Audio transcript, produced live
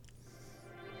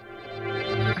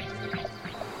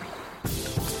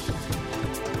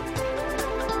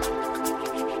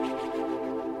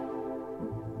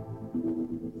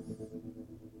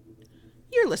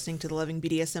listening to the Loving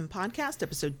BDSM podcast,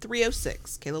 episode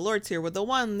 306. Kayla Lords here with the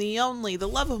one, the only, the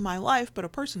love of my life, but a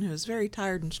person who is very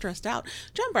tired and stressed out,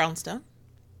 John Brownstone.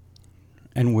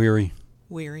 And weary.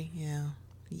 Weary, yeah.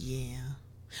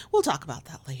 We'll talk about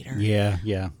that later.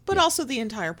 Yeah. But also the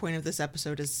entire point of this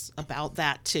episode is about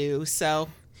that too, so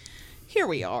here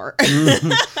we are.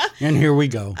 And here we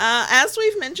go. As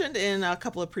we've mentioned in a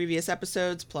couple of previous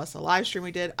episodes, plus a live stream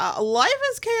we did, life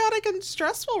is chaotic and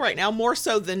stressful right now, more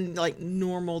so than like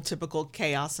normal, typical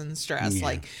chaos and stress. Yeah.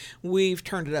 Like we've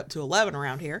turned it up to 11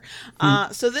 around here.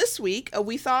 So this week,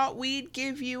 we thought we'd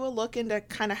give you a look into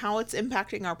kind of how it's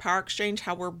impacting our power exchange,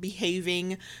 how we're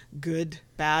behaving, good,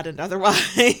 bad, and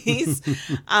otherwise.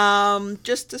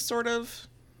 Just to sort of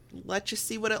let you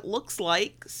see what it looks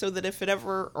like so that if it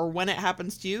ever or when it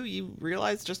happens to you, you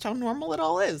realize just how normal it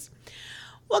all is.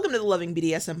 Welcome to the Loving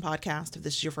BDSM podcast. If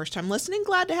this is your first time listening,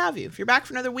 glad to have you. If you're back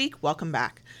for another week, welcome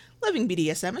back. Loving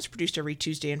BDSM is produced every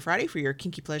Tuesday and Friday for your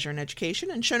kinky pleasure and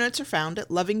education, and show notes are found at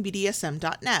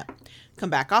lovingbdsm.net. Come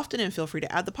back often and feel free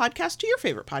to add the podcast to your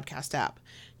favorite podcast app.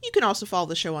 You can also follow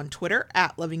the show on Twitter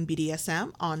at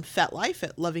LovingBDSM, on FetLife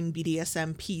at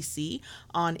LovingBDSMPC,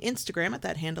 on Instagram at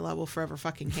that handle I will forever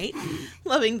fucking hate,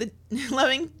 Loving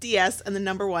DS and the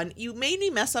number 1. You made me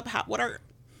mess up what our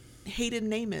hated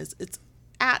name is. It's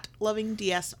at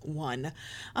LovingDS1,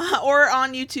 or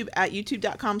on YouTube at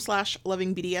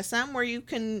youtube.com/LovingBDSM, where you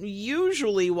can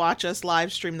usually watch us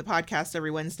live stream the podcast every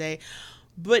Wednesday,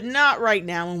 but not right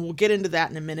now, and we'll get into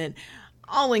that in a minute.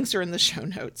 All links are in the show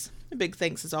notes. A big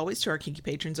thanks, as always, to our kinky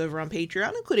patrons over on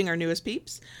Patreon, including our newest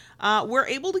peeps. We're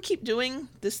able to keep doing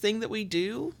this thing that we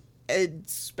do,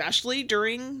 especially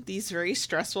during these very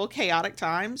stressful, chaotic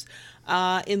times,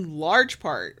 in large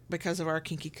part because of our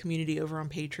kinky community over on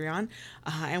Patreon.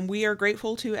 And we are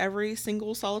grateful to every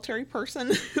single solitary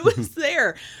person who is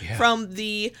there, from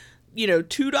the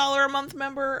 $2 a month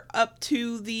member up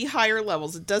to the higher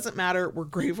levels. It doesn't matter. We're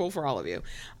grateful for all of you.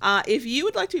 If you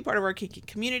would like to be part of our kinky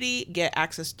community, get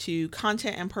access to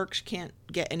content and perks you can't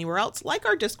get anywhere else, like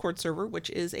our Discord server, which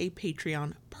is a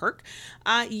Patreon perk,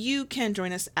 you can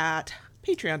join us at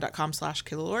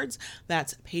patreon.com/killalords.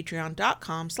 That's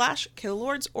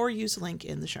patreon.com/killalords, or use the link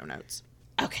in the show notes.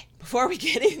 Okay, before we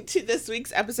get into this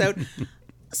week's episode,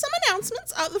 some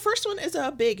announcements. The first one is a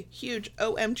big, huge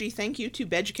OMG thank you to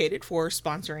Beducated for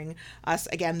sponsoring us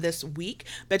again this week.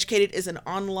 Beducated is an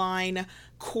online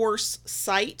course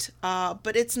site,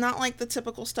 but it's not like the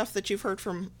typical stuff that you've heard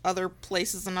from other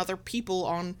places and other people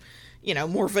on,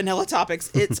 more vanilla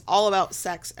topics. It's all about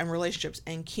sex and relationships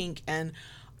and kink and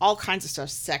all kinds of stuff,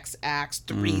 sex acts,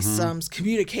 threesomes,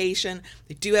 communication.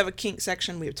 They do have a kink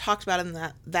section. We've talked about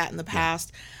that in the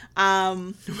past.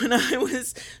 When I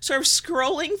was sort of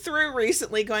scrolling through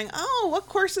recently going, what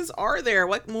courses are there?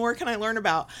 What more can I learn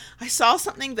about? I saw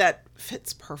something that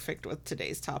fits perfect with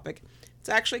today's topic. It's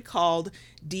actually called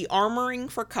De-Armoring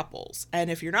for Couples.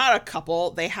 And if you're not a couple,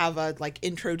 they have a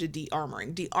intro to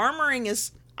de-armoring. De-armoring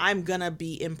is, I'm going to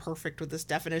be imperfect with this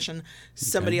definition.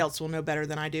 Somebody else will know better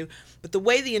than I do. But the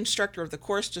way the instructor of the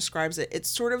course describes it, it's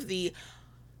sort of the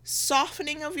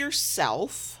softening of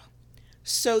yourself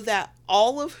so that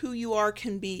all of who you are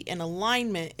can be in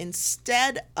alignment,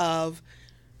 instead of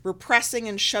repressing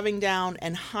and shoving down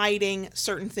and hiding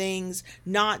certain things,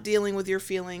 not dealing with your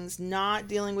feelings, not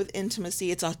dealing with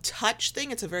intimacy. It's a touch thing.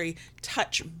 It's a very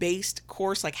touch-based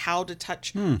course, like how to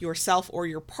touch yourself or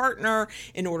your partner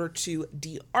in order to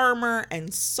de-armor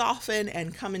and soften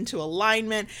and come into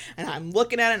alignment. And I'm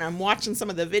looking at it and I'm watching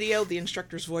some of the video. The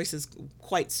instructor's voice is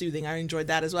quite soothing. I enjoyed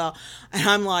that as well. And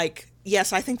I'm like,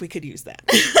 yes, I think we could use that.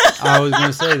 I was going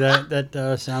to say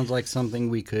that sounds like something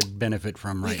we could benefit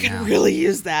from right now. We could really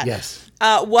use that. Yes.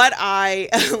 What I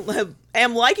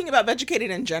am liking about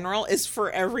Beducated in general is for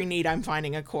every need I'm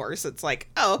finding a course. It's like,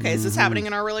 is this happening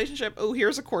in our relationship? Oh,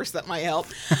 here's a course that might help.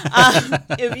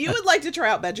 If you would like to try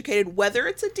out Beducated, whether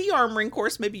it's a de-armoring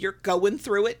course, maybe you're going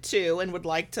through it too and would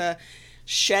like to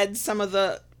shed some of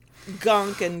the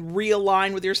gunk and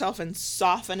realign with yourself and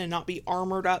soften and not be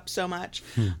armored up so much.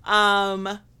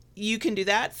 You can do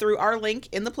that through our link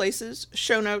in the places,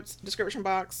 show notes, description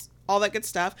box, all that good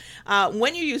stuff.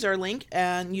 When you use our link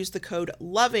and use the code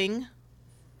LOVING,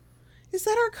 is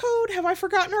that our code? Have I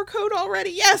forgotten our code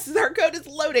already? Yes, our code is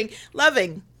loading.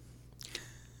 LOVING.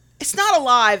 It's not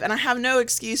alive and I have no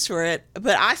excuse for it,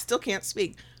 but I still can't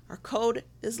speak. Our code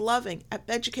is LOVING at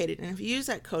Beducated. And if you use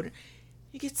that code,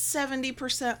 you get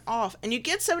 70% off. And you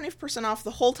get 70% off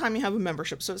the whole time you have a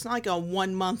membership. So it's not like a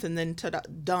 1 month and then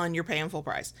done, you're paying full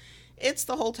price. It's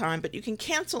the whole time, but you can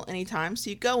cancel anytime. So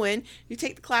you go in, you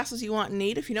take the classes you want and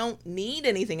need. If you don't need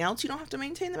anything else, you don't have to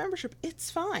maintain the membership. It's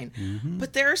fine.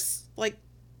 But there's like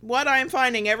what I'm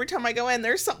finding every time I go in,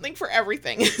 there's something for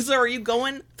everything. So are you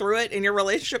going through it in your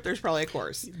relationship? There's probably a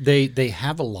course. They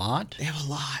have a lot. They have a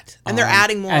lot. And they're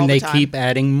adding more and all the they time. keep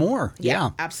adding more.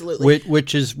 Yeah, absolutely.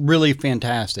 Which is really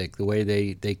fantastic, the way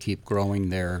they keep growing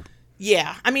their...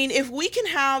 Yeah. I mean, if we can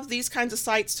have these kinds of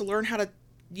sites to learn how to,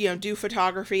 do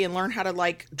photography and learn how to,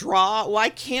 like, draw, why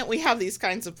can't we have these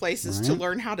kinds of places to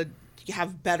learn how to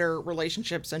have better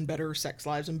relationships and better sex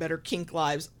lives and better kink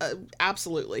lives?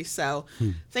 Absolutely. So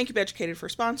thank you, Beducated, for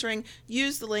sponsoring.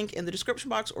 Use the link in the description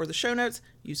box or the show notes.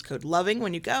 Use code LOVING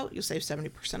when you go. You'll save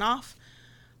 70% off.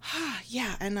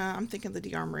 Yeah, and I'm thinking the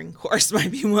de-armoring course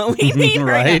might be what we need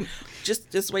right now.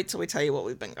 Just wait till we tell you what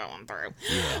we've been going through.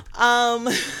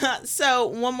 Yeah. So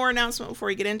one more announcement before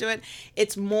we get into it.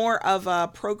 It's more of a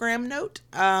program note.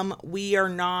 We are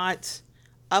not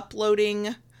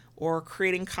uploading or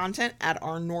creating content at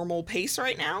our normal pace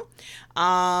right now.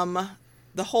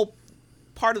 The whole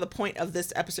part of the point of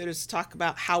this episode is to talk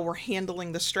about how we're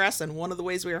handling the stress, and one of the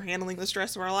ways we are handling the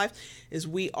stress of our life is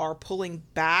we are pulling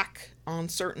back on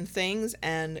certain things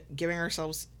and giving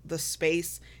ourselves the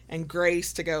space and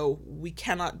grace to go, we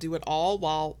cannot do it all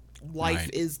while life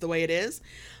is the way it is.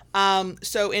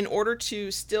 So in order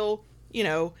to still,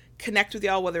 connect with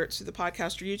y'all, whether it's through the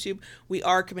podcast or YouTube, we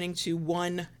are committing to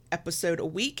one episode a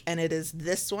week, and it is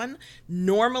this one.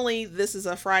 Normally this is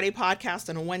a Friday podcast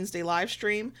and a Wednesday live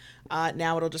stream.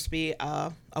 Now it'll just be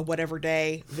a whatever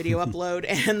day video upload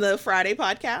and the Friday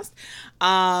podcast.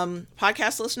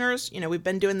 Podcast listeners, we've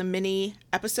been doing the mini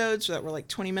episodes that were like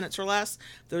 20 minutes or less.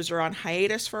 Those are on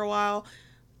hiatus for a while.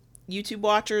 YouTube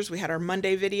watchers, we had our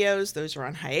Monday videos. Those are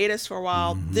on hiatus for a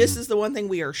while. This is the one thing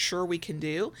we are sure we can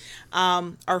do.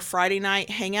 Our Friday night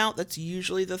hangout, that's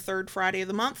usually the third Friday of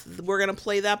the month. We're going to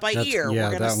play that by ear. Yeah,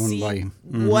 we're going to see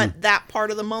what that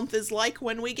part of the month is like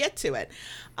when we get to it.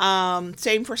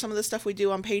 Same for some of the stuff we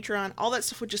do on Patreon. All that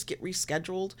stuff would just get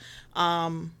rescheduled.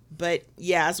 But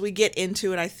yeah, as we get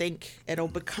into it, I think it'll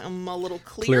become a little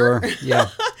clearer. Yeah.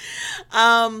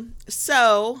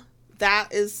 So that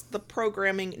is the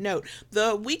programming note.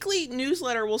 The weekly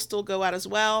newsletter will still go out as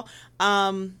well.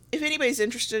 If anybody's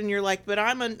interested and you're like, but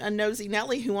I'm a nosy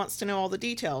Nelly who wants to know all the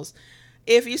details.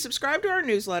 If you subscribe to our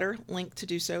newsletter, link to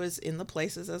do so is in the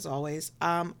places as always.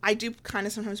 I do kind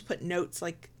of sometimes put notes,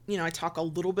 like, I talk a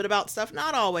little bit about stuff,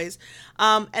 not always.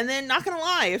 And then, not going to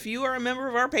lie, if you are a member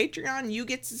of our Patreon, you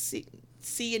get to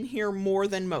see and hear more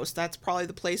than most. That's probably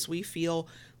the place we feel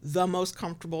the most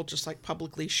comfortable, just like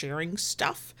publicly sharing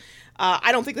stuff.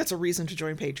 I don't think that's a reason to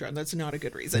join Patreon. That's not a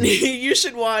good reason. You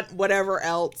should want whatever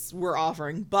else we're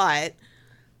offering, but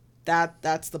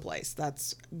that's the place.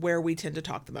 That's where we tend to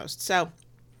talk the most. So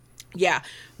yeah,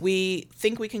 we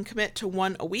think we can commit to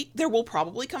one a week. There will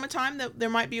probably come a time that there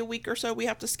might be a week or so we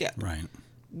have to skip. Right.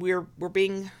 We're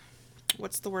being,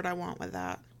 what's the word I want with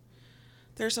that?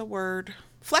 There's a word.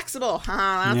 Flexible.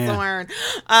 That's the word.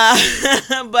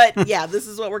 But yeah, this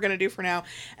is what we're going to do for now.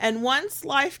 And once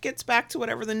life gets back to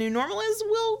whatever the new normal is,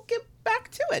 we'll get back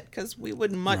to it, because we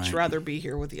would much rather be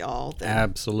here with y'all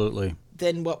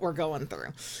than what we're going through.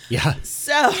 Yeah.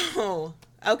 So,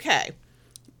 okay.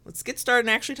 Let's get started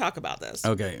and actually talk about this.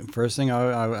 Okay. First thing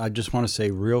I just want to say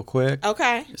real quick.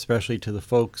 Okay. Especially to the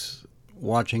folks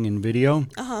watching in video.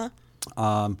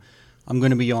 I'm going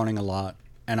to be yawning a lot,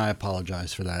 and I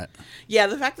apologize for that. Yeah,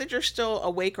 the fact that you're still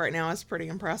awake right now is pretty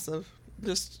impressive.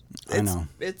 I know.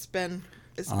 It's been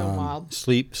wild.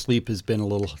 Sleep has been a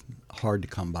little hard to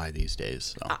come by these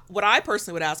days. So. What I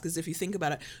personally would ask is, if you think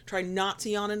about it, try not to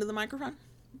yawn into the microphone.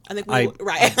 I think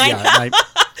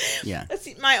Yeah. That's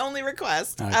my only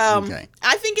request. Okay.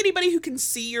 I think anybody who can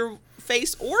see your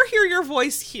face or hear your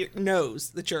voice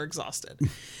knows that you're exhausted.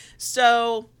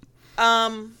 So, I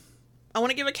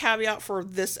want to give a caveat for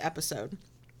this episode.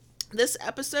 This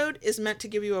episode is meant to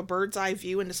give you a bird's eye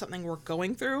view into something we're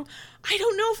going through. I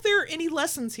don't know if there are any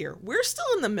lessons here. We're still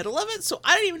in the middle of it, so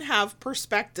I don't even have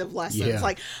perspective lessons. Yeah.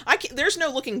 Like, there's no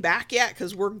looking back yet,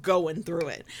 because we're going through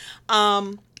it.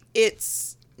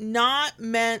 It's not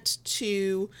meant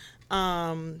to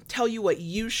tell you what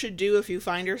you should do if you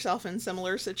find yourself in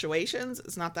similar situations.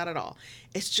 It's not that at all.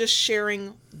 It's just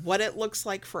sharing what it looks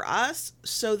like for us,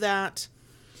 so that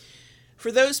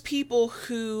for those people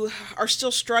who are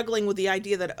still struggling with the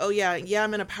idea that, oh yeah,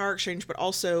 I'm in a power exchange, but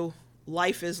also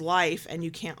life is life, and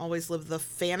you can't always live the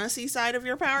fantasy side of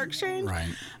your power exchange. Right.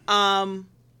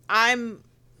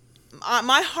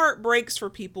 My heart breaks for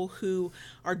people who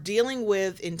are dealing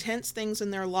with intense things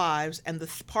in their lives, and the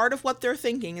part of what they're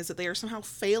thinking is that they are somehow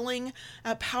failing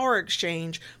at power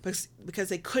exchange because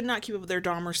they could not keep up with their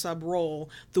dom or sub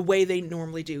role the way they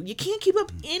normally do. You can't keep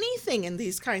up anything in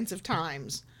these kinds of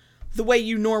times. the way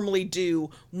you normally do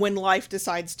when life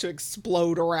decides to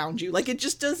explode around you. Like, it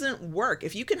just doesn't work.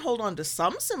 If you can hold on to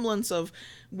some semblance of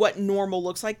what normal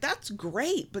looks like, that's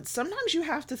great. But sometimes you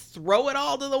have to throw it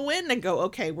all to the wind and go,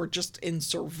 okay, we're just in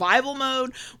survival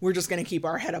mode. We're just going to keep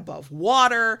our head above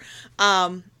water.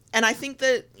 And I think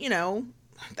that, you know,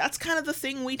 that's kind of the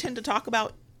thing we tend to talk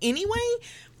about anyway.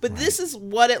 But this is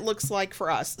what it looks like for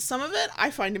us. Some of it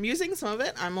I find amusing. Some of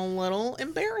it I'm a little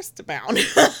embarrassed about.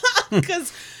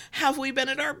 Because have we been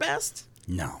at our best?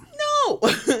 No.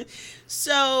 No.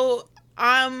 So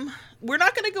we're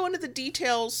not going to go into the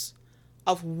details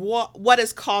of what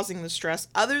is causing the stress,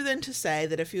 other than to say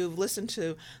that if you've listened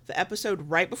to the episode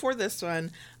right before this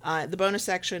one, the bonus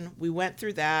section, we went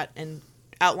through that and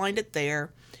outlined it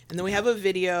there. And then we have a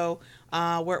video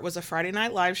where it was a Friday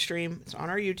night live stream. It's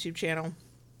on our YouTube channel.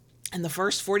 And the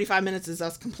first 45 minutes is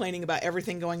us complaining about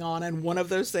everything going on, and one of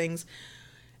those things.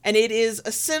 And it is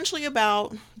essentially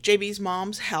about JB's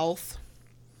mom's health.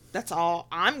 That's all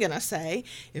I'm going to say.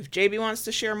 If JB wants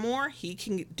to share more, he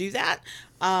can do that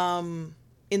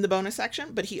in the bonus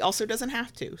section, but he also doesn't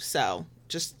have to. So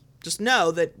just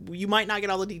know that you might not get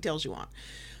all the details you want.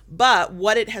 But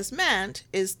what it has meant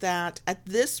is that at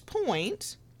this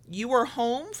point, you are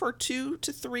home for 2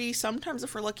 to 3, sometimes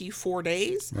if we're lucky, 4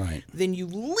 days. Right. Then you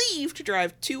leave to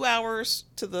drive 2 hours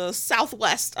to the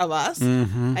southwest of us,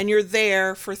 and you're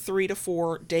there for 3 to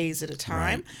 4 days at a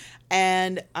time.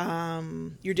 Right.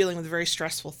 And you're dealing with a very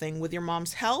stressful thing with your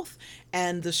mom's health,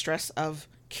 and the stress of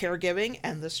caregiving,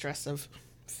 and the stress of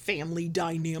family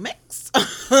dynamics.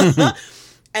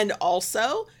 And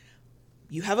also,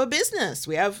 you have a business.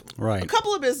 We have a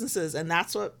couple of businesses, and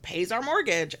that's what pays our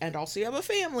mortgage. And also you have a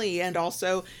family, and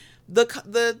also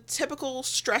the typical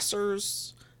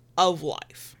stressors of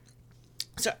life.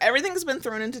 So everything's been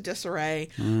thrown into disarray.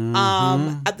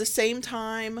 At the same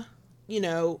time, you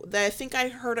know, I think I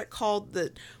heard it called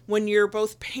that when you're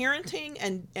both parenting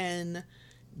and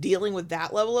dealing with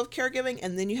that level of caregiving,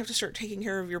 and then you have to start taking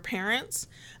care of your parents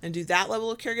and do that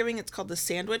level of caregiving, it's called the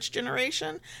sandwich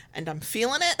generation, and I'm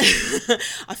feeling it.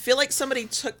 I feel like somebody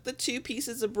took the 2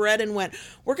 pieces of bread and went,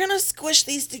 we're gonna squish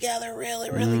these together really,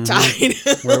 really tight.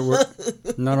 we're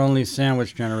not only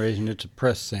sandwich generation, it's a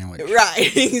pressed sandwich.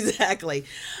 Right, exactly.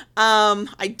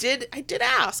 I did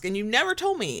ask, and you never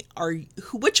told me,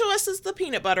 which of us is the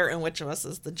peanut butter and which of us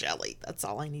is the jelly? That's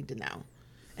all I need to know.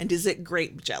 And is it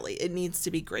grape jelly? It needs to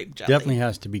be grape jelly. Definitely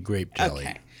has to be grape jelly.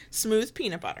 Okay. Smooth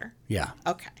peanut butter. Yeah.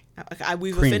 Okay.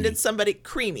 We've offended somebody.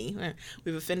 Creamy.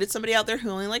 We've offended somebody out there who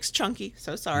only likes chunky.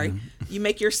 So sorry. You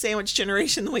make your sandwich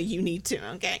generation the way you need to.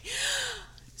 Okay.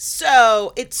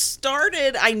 So it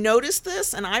started. I noticed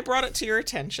this and I brought it to your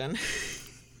attention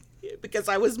because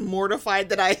I was mortified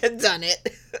that I had done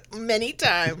it many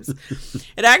times.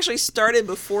 It actually started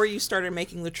before you started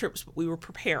making the trips, but we were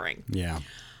preparing. Yeah.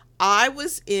 I'll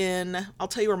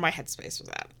tell you where my headspace was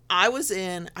at.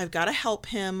 I've got to help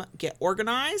him get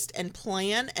organized and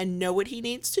plan and know what he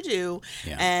needs to do.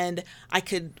 Yeah. And I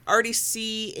could already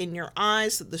see in your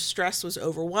eyes that the stress was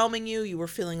overwhelming you. You were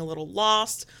feeling a little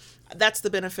lost. That's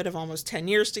the benefit of almost 10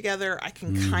 years together. I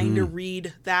can kind of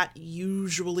read that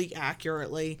usually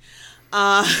accurately.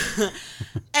 And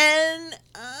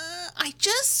I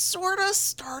just sort of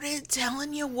started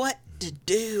telling you what to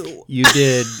do. You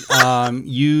did.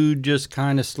 You just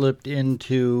kind of slipped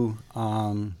into,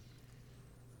 I'm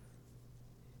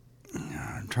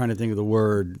trying to think of the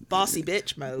word. Bossy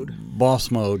bitch mode. Boss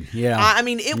mode, yeah. I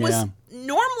mean, it was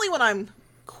normally when I'm,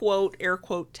 quote, air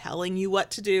quote, telling you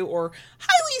what to do or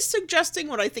highly suggesting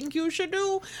what I think you should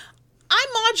do,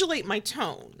 I modulate my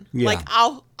tone. Yeah. Like,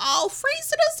 I'll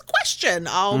phrase it as a question.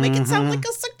 I'll make it sound like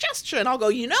a suggestion. I'll go,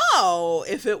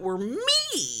 if it were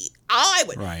me, I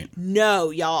would. Right.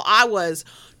 No, y'all, I was,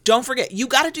 don't forget, you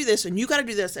got to do this, and you got to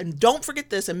do this, and don't forget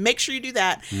this, and make sure you do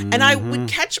that. And I would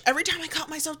catch, every time I caught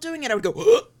myself doing it, I would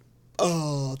go,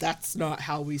 oh, that's not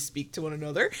how we speak to one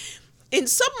another. In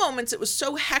some moments, it was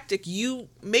so hectic,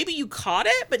 maybe you caught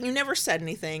it, but you never said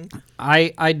anything.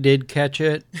 I did catch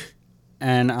it,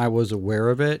 and I was aware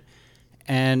of it,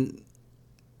 and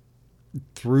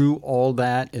through all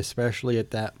that, especially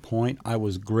at that point, I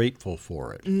was grateful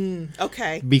for it.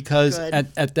 Okay. Because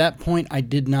at that point, I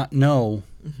did not know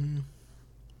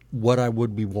what I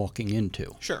would be walking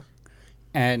into. Sure.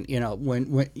 And,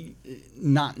 when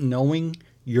not knowing,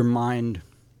 your mind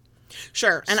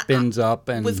spins up.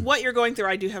 And with what you're going through,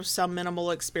 I do have some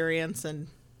minimal experience, and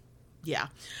yeah.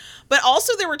 But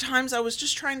also there were times I was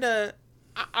just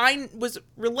I was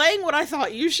relaying what I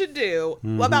thought you should do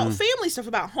about family stuff,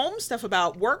 about home stuff,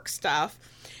 about work stuff.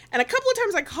 And a couple of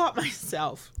times I caught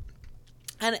myself.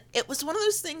 And it was one of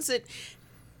those things that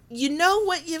you know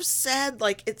what you've said,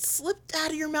 like it slipped out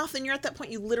of your mouth and you're at that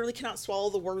point you literally cannot swallow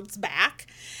the words back.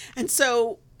 And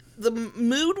so the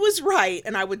mood was right,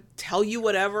 and I would tell you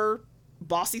whatever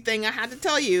bossy thing I had to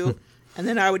tell you, and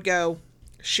then I would go,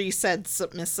 she said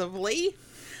submissively.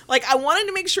 Like, I wanted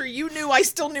to make sure you knew I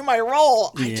still knew my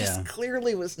role. I just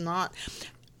clearly was not.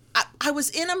 I was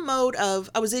in a mode of,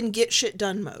 I was in get shit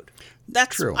done mode.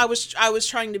 That's true. I was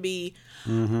trying to be,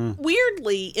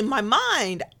 weirdly, in my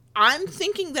mind, I'm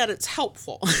thinking that it's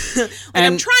helpful.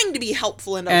 I'm trying to be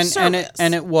helpful in of service.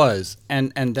 And it was.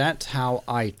 And that's how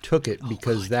I took it,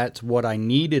 because that's what I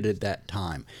needed at that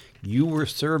time. You were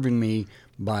serving me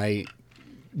by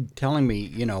telling me,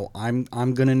 you know, I'm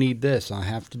going to need this. I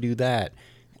have to do that.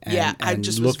 And, I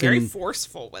just was very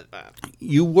forceful with that.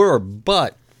 You were,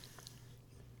 but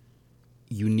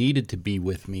you needed to be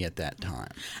with me at that time.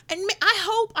 And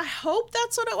I hope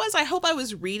that's what it was. I hope I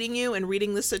was reading you and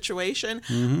reading the situation.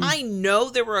 I know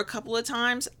there were a couple of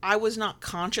times I was not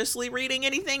consciously reading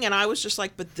anything, and I was just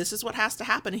like, but this is what has to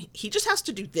happen. He just has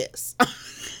to do this.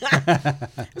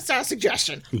 It's not a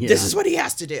suggestion. Yeah. This is what he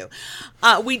has to do.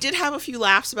 We did have a few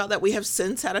laughs about that. We have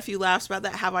since had a few laughs about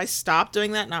that. Have I stopped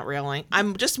doing that? Not really.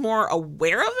 I'm just more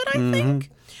aware of it, I think.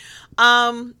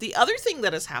 The other thing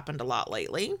that has happened a lot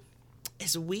lately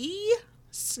is we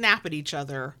snap at each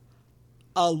other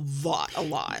a lot.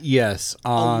 Yes.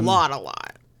 A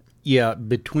lot. Yeah,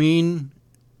 between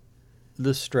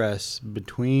the stress,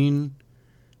 between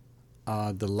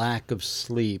the lack of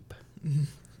sleep.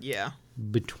 Yeah.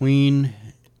 Between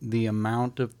the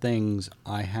amount of things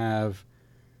I have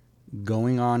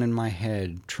going on in my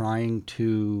head, trying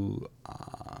to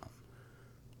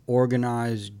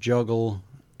organize, juggle,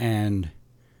 and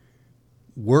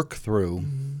work through,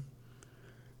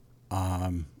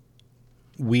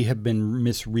 we have been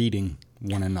misreading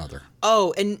one another.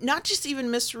 Oh, and not just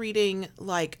even misreading,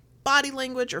 like, body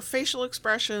language or facial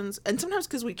expressions. And sometimes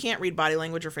because we can't read body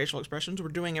language or facial expressions, we're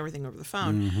doing everything over the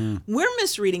phone. We're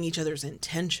misreading each other's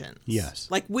intentions. Yes.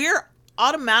 Like, we're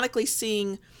automatically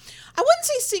seeing, I wouldn't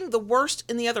say seeing the worst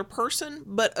in the other person,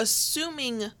 but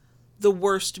assuming the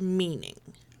worst meaning.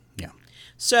 Yeah.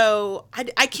 So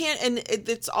I can't, and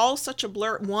it's all such a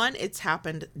blur. One, it's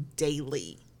happened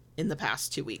daily in the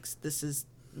past 2 weeks. This is,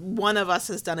 one of us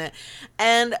has done it.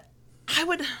 And I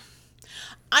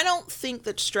don't think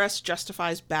that stress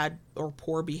justifies bad or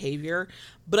poor behavior,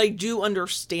 but I do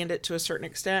understand it to a certain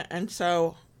extent. And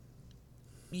so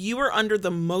you are under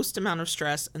the most amount of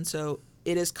stress. And so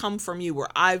it has come from you where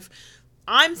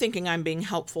I'm thinking I'm being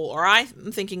helpful, or I'm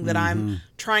thinking that I'm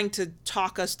trying to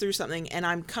talk us through something, and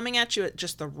I'm coming at you at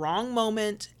just the wrong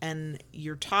moment, and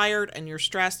you're tired and you're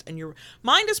stressed and your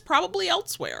mind is probably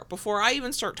elsewhere before I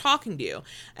even start talking to you,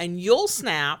 and you'll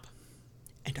snap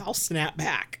and I'll snap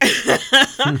back.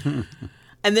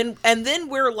 and then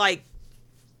we're like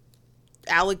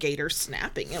alligators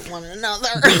snapping at one another.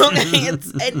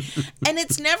 And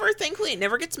it's never, thankfully, it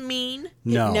never gets mean.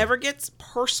 No. It never gets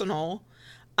personal.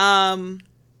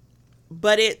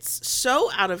 But it's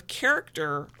so out of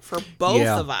character for both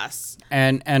of us.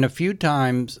 And a few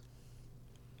times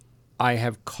I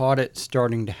have caught it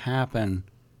starting to happen,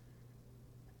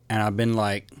 and I've been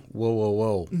like,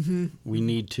 whoa. We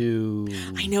need to...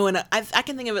 I know, and I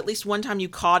can think of at least one time you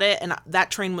caught it, and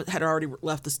that train had already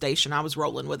left the station. I was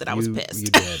rolling with it. I was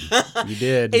pissed. You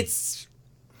did. It's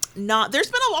not...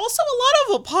 There's been also a lot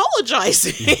of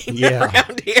apologizing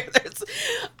around here.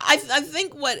 I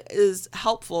think what is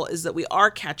helpful is that we are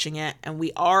catching it, and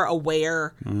we are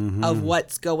aware of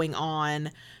what's going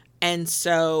on. And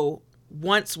so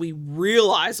once we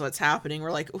realize what's happening,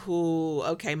 we're like, ooh,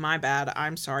 okay, my bad.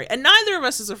 I'm sorry. And neither of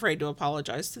us is afraid to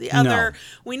apologize to the other. No.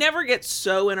 We never get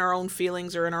so in our own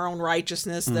feelings or in our own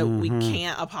righteousness that we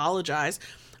can't apologize.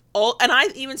 And I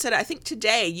even said, I think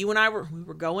today, you and I were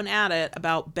going at it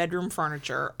about bedroom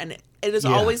furniture, and it is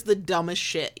always the dumbest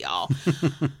shit, y'all.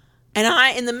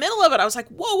 And in the middle of it, I was like,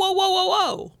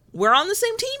 whoa. We're on the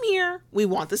same team here. We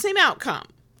want the same outcome.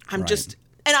 And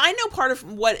I know part of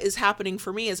what is happening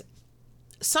for me is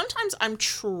sometimes I'm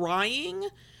trying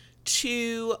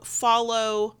to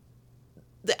follow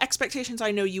the expectations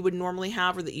I know you would normally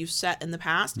have or that you've set in the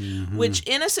past, which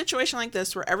in a situation like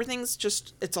this where everything's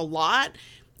just, it's a lot,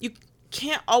 you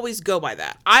can't always go by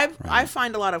that. I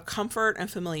find a lot of comfort and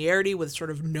familiarity with sort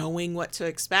of knowing what to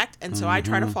expect. And so I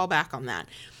try to fall back on that.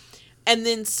 And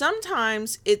then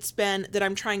sometimes it's been that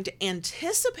I'm trying to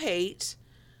anticipate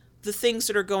the things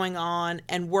that are going on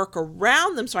and work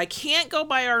around them. So I can't go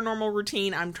by our normal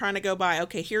routine. I'm trying to go by,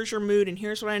 okay, here's your mood and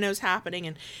here's what I know is happening.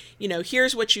 And,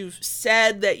 here's what you've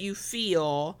said that you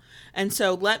feel. And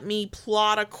so let me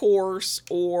plot a course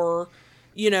or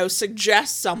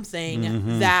suggest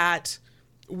something that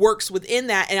works within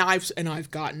that, and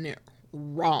I've gotten it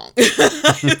wrong.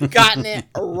 Gotten it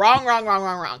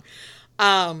wrong.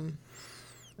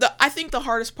 I think the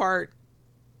hardest part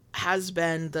has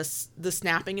been the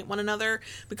snapping at one another,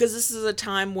 because this is a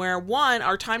time where, one,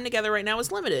 our time together right now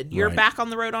is limited. You're back on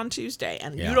the road on Tuesday,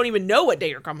 and you don't even know what day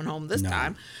you're coming home this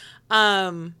time.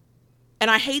 And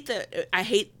I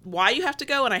hate why you have to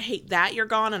go, and I hate that you're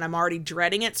gone, and I'm already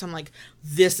dreading it. So I'm like,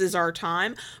 this is our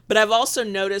time. But I've also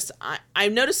noticed,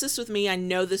 I've noticed this with me. I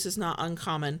know this is not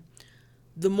uncommon.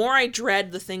 The more I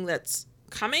dread the thing that's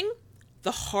coming,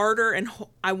 the harder and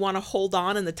I want to hold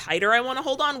on, and the tighter I want to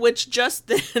hold on, which just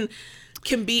then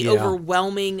can be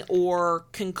overwhelming or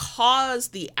can cause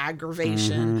the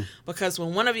aggravation, because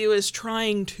when one of you is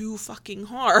trying too fucking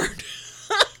hard,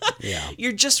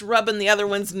 you're just rubbing the other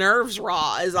one's nerves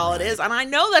raw is all it is. And I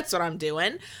know that's what I'm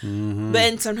doing,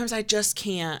 but sometimes I just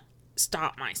can't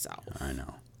stop myself. I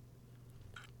know.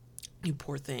 You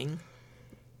poor thing.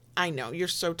 I know, you're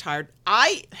so tired.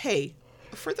 Hey,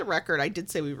 for the record, I did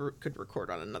say we could record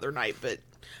on another night, but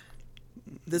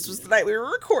this was the night we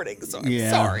were recording, so I'm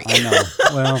sorry. I know.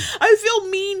 Well, I feel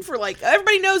mean for,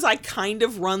 everybody knows I kind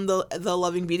of run the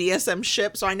Loving BDSM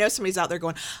ship, so I know somebody's out there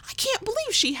going, I can't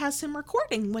believe she has him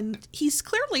recording when he's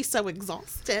clearly so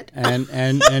exhausted.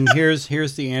 And here's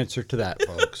the answer to that,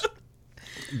 folks.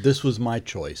 This was my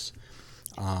choice.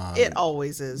 It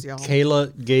always is, y'all.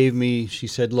 Kayla she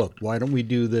said, look, why don't we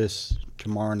do this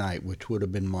tomorrow night, which would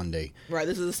have been Monday. Right,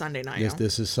 this is a Sunday night.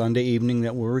 This is Sunday evening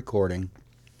that we're recording.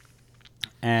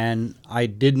 And I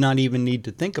did not even need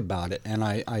to think about it. And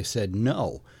I said,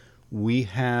 no, we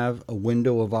have a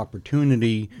window of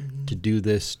opportunity to do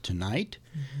this tonight.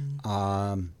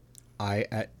 As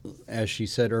she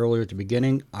said earlier at the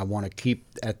beginning, I want to keep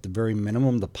at the very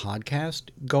minimum the podcast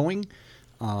going.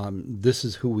 This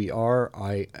is who we are.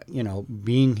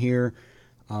 Being here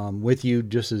with you,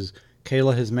 just as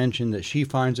Kayla has mentioned that she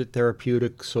finds it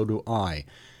therapeutic, so do I.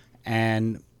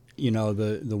 And,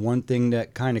 the one thing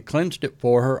that kind of clinched it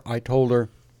for her, I told her,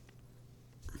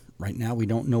 right now we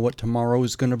don't know what tomorrow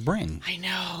is going to bring. I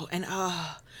know. And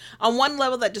on one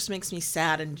level, that just makes me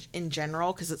sad in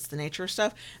general, because it's the nature of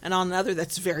stuff. And on another,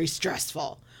 that's very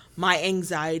stressful. My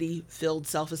anxiety-filled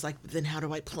self is like, then how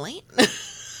do I plan?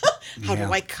 How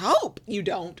do I cope? You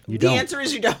don't. The answer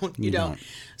is you don't. You don't.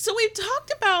 So we've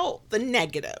talked about the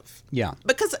negative. Yeah.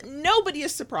 Because nobody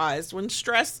is surprised when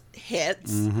stress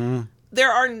hits.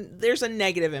 There's a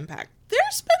negative impact.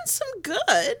 There's been some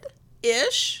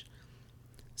good-ish.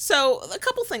 So a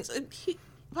couple things.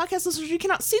 Podcast listeners, you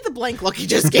cannot see the blank look he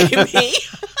just gave me.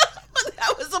 But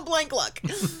that was a blank look.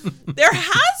 There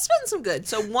has been some good.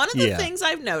 So one of the things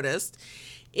I've noticed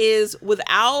is,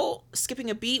 without skipping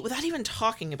a beat, without even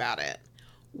talking about it,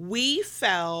 we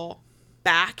fell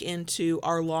back into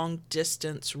our long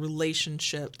distance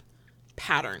relationship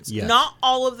patterns. Yes. Not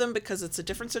all of them, because it's a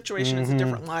different situation, it's a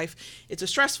different life, it's a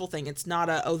stressful thing. It's not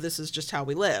this is just how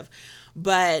we live.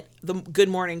 But the good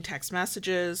morning text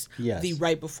messages, the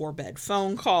right before bed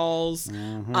phone calls.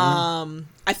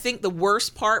 I think the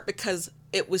worst part, because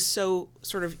it was so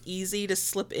sort of easy to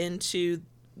slip into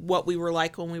what we were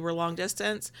like when we were long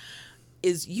distance,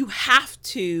 is you have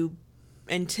to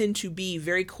and tend to be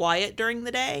very quiet during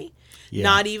the day.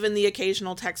 Not even the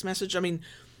occasional text message. I mean,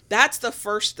 that's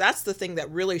the thing that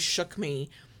really shook me.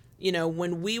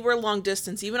 When we were long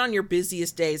distance, even on your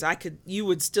busiest days, you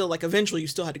would still, eventually you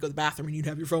still had to go to the bathroom, and you'd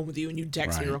have your phone with you, and you'd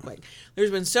text me real quick.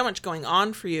 There's been so much going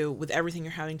on for you with everything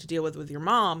you're having to deal with your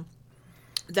mom,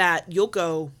 that you'll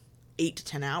go 8 to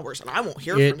 10 hours, and I won't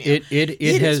hear from you.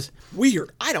 It has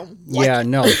weird. I don't like it.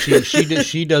 No,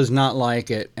 she does not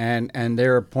like it, and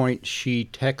there are points she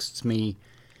texts me,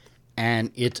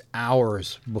 and it's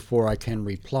hours before I can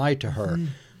reply to her.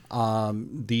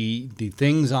 The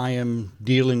things I am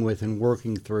dealing with and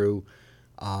working through,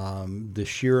 the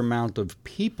sheer amount of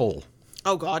people.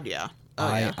 Oh God, yeah.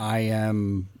 I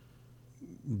am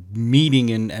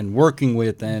meeting and working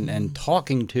with and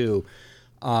talking to.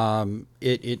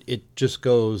 It just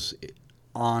goes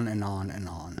on and on and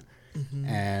on,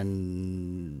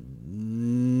 and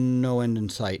no end in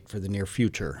sight for the near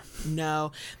future.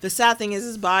 No, the sad thing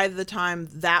is by the time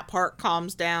that part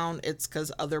calms down, it's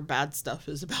because other bad stuff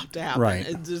is about to happen. Right.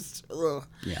 It just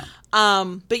Yeah.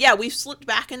 But yeah, we've slipped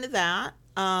back into that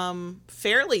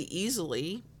fairly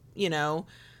easily.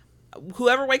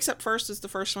 Whoever wakes up first is the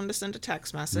first one to send a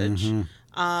text message.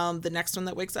 The next one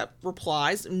that wakes up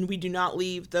replies, and we do not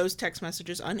leave those text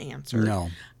messages unanswered. No.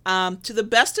 To the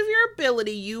best of your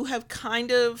ability, you have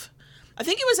kind of I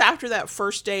think it was after that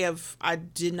first day of, I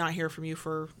did not hear from you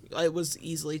for, it was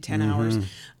easily 10 hours.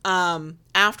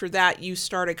 After that, you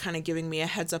started kind of giving me a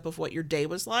heads up of what your day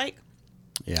was like.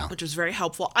 Yeah. Which was very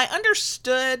helpful. I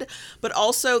understood, but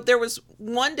also there was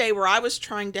one day where I was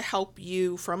trying to help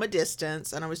you from a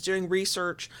distance, and I was doing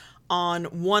research on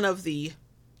one of the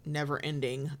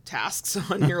never-ending tasks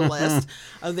on your list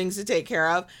of things to take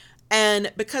care of.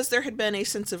 And because there had been a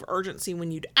sense of urgency when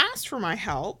you'd asked for my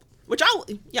help, which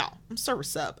I'm service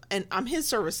sub, and I'm his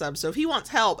service sub, so if he wants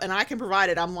help and I can provide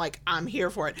it, I'm like, I'm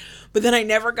here for it. But then I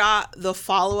never got the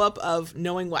follow-up of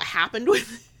knowing what happened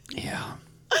with it. Yeah.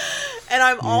 And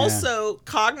I'm also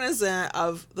cognizant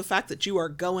of the fact that you are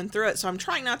going through it. So I'm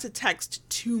trying not to text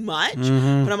too much,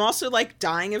 but I'm also like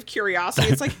dying of curiosity.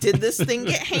 It's like, did this thing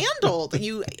get handled?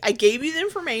 I gave you the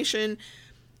information,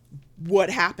 what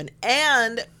happened?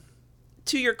 And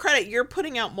to your credit, you're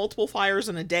putting out multiple fires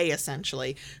in a day,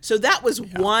 essentially. So that was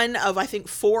one of, I think,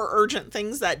 4 urgent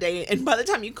things that day. And by the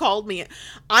time you called me,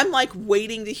 I'm like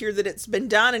waiting to hear that it's been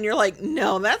done. And you're like,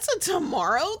 no, that's a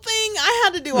tomorrow thing. I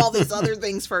had to do all these other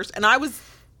things first. And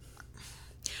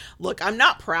look, I'm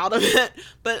not proud of it,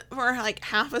 but for like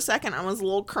half a second, I was a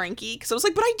little cranky because I was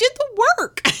like, but I did the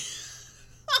work.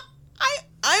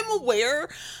 I'm aware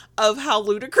of how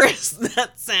ludicrous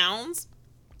that sounds.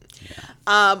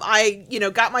 I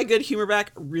got my good humor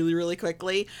back really, really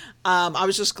quickly. I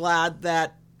was just glad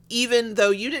that even though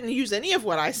you didn't use any of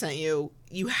what I sent you,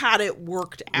 you had it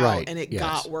worked out, and it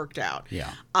got worked out.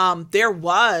 Yeah. Now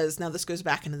this goes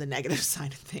back into the negative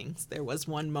side of things. There was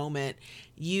one moment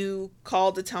you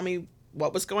called to tell me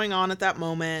what was going on at that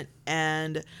moment,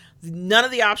 and none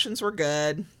of the options were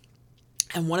good.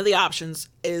 And one of the options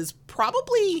is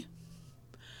probably,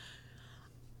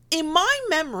 in my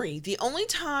memory, the only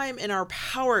time in our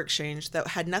power exchange that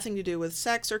had nothing to do with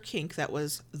sex or kink, that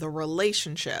was the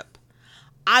relationship.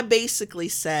 I basically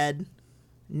said,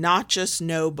 not just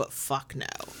no, but fuck no.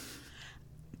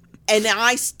 And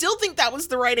I still think that was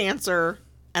the right answer,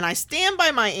 and I stand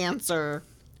by my answer,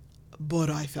 but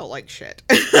I felt like shit.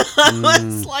 I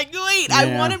was like, wait,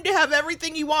 I want him to have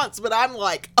everything he wants, but I'm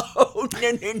like, oh,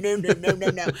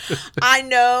 no. I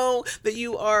know that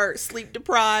you are sleep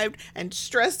deprived and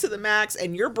stressed to the max,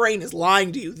 and your brain is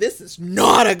lying to you. This is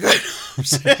not a good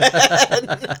option.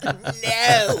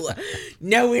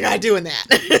 No, we're not doing that.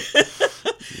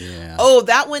 Yeah. Oh,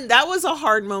 that was a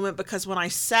hard moment, because when I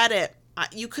said it,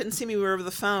 you couldn't see me over the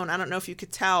phone. I don't know if you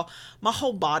could tell. My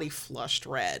whole body flushed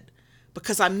red.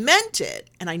 Because I meant it,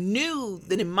 and I knew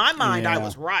that in my mind I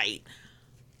was right.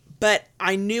 But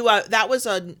I knew that was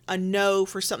a no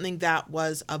for something that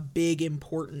was a big,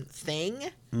 important thing.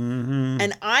 Mm-hmm.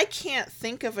 And I can't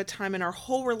think of a time in our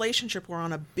whole relationship where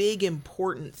on a big,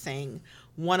 important thing,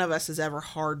 one of us has ever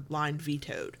hard-line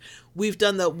vetoed. We've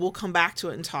done we'll come back to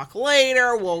it and talk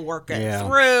later. We'll work it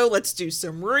through. Let's do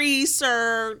some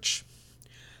research.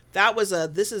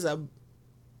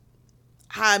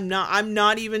 I'm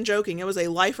not even joking. It was a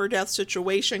life or death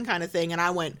situation kind of thing. And I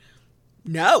went,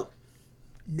 no.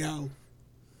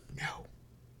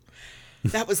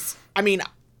 That was,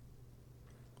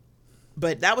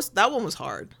 but that one was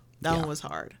hard. That one was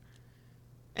hard.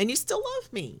 And you still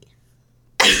love me.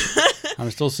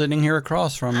 I'm still sitting here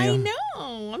across from you. I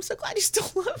know. I'm so glad you still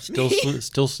love me.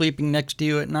 Still sleeping next to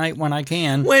you at night when I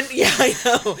can. I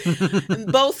know.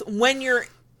 Both when you're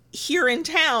here in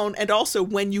town and also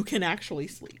when you can actually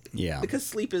sleep. Yeah. Because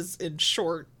sleep is in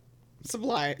short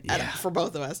supply for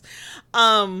both of us.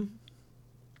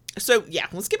 So yeah,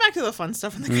 let's get back to the fun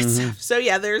stuff and the good stuff. So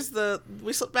yeah,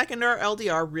 we slip back into our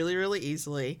LDR really, really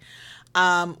easily.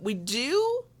 We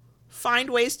do find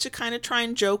ways to kind of try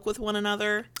and joke with one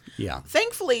another. Yeah.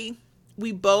 Thankfully,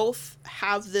 we both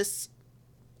have this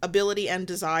ability and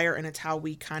desire, and it's how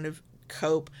we kind of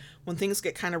cope when things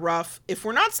get kind of rough. If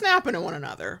we're not snapping at one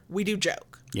another, we do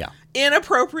joke. Yeah.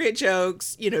 Inappropriate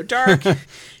jokes, dark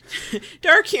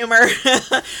humor,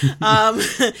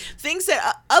 things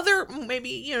that other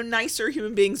maybe, nicer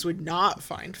human beings would not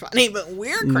find funny, but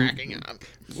we're cracking up.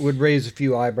 Would raise a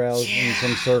few eyebrows in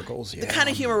some circles. Yeah. The kind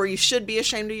of humor where you should be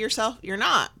ashamed of yourself. You're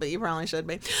not, but you probably should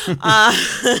be.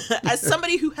 As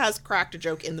somebody who has cracked a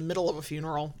joke in the middle of a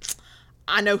funeral,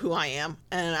 I know who I am,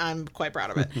 and I'm quite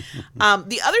proud of it.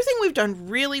 The other thing we've done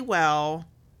really well,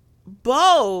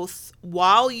 both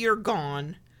while you're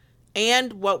gone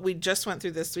and what we just went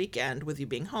through this weekend with you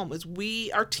being home, is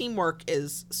our teamwork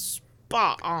is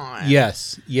spot on.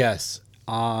 Yes.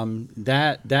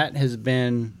 That has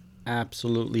been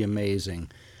absolutely amazing.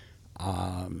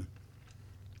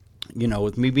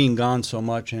 With me being gone so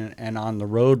much and on the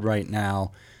road right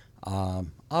now,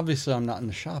 obviously I'm not in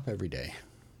the shop every day.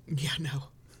 Yeah, no.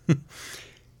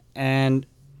 And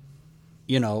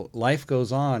life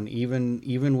goes on,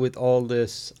 even with all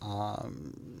this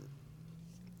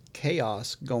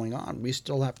chaos going on. We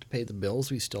still have to pay the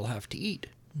bills. We still have to eat.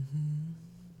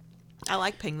 I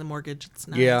like paying the mortgage. It's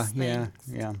nice. Yeah, Thanks.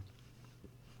 yeah.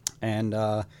 And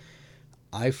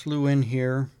I flew in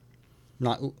here,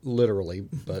 not literally,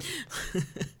 but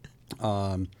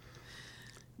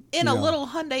in a little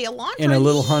Hyundai Elantra. in a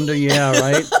little Hyundai, yeah,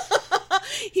 right.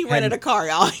 He rented a car,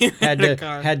 y'all. He rented a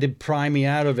car. Had to pry me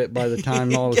out of it by the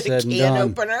time all was Get said a and can done.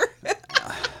 opener.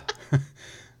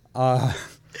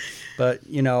 But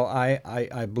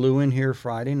I blew in here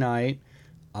Friday night.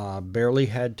 Barely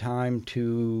had time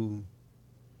to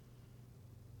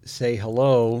say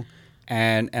hello,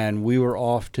 and we were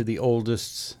off to the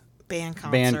oldest's band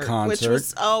concert. Which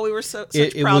was we were such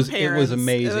proud parents. It was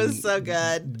amazing. It was so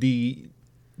good.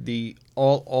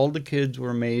 All the kids were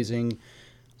amazing.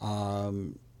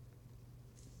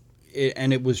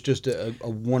 It was just a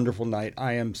wonderful night.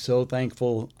 I am so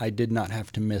thankful I did not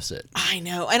have to miss it. I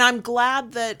know. And I'm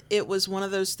glad that it was one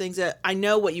of those things that I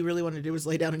know what you really want to do is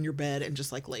lay down in your bed and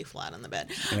just like lay flat on the bed.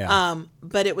 Yeah.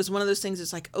 But it was one of those things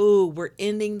that's like, oh, we're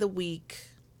ending the week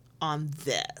on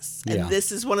this. And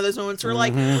this is one of those moments where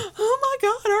like, oh my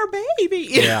God, our baby.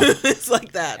 Yeah. It's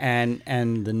like that.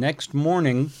 And the next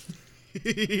morning,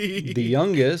 the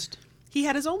youngest, he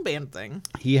had his own band thing.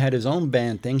 He had his own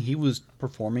band thing. He was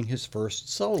performing his first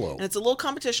solo. And it's a little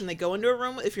competition. They go into a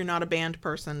room. If you're not a band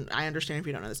person, I understand if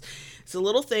you don't know this. It's a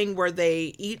little thing where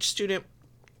each student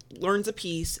learns a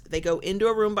piece. They go into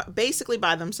a room basically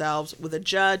by themselves with a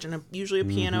judge and usually a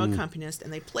piano accompanist,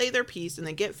 and they play their piece and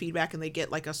they get feedback and they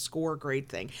get like a score grade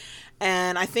thing.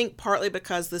 And I think partly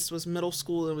because this was middle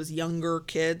school and it was younger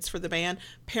kids for the band,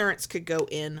 parents could go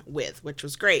in with, which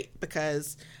was great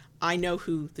because I know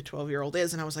who the 12-year-old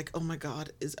is, and I was like, oh my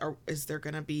God, is there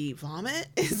going to be vomit?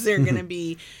 Is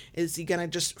he going to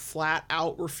just flat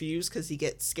out refuse because he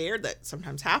gets scared? That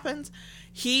sometimes happens.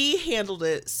 He handled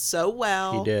it so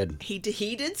well. He did.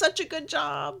 He did such a good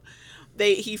job.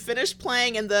 He finished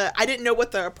playing, and I didn't know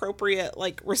what the appropriate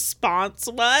response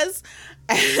was,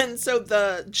 and so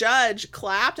the judge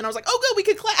clapped, and I was like, "Oh, good, we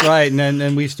could clap." Right, and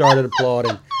then we started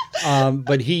applauding.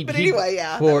 But anyway,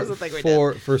 that was the thing we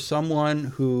did. For someone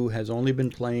who has only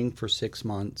been playing for 6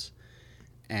 months,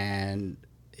 and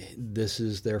this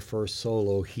is their first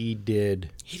solo, he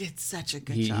did such a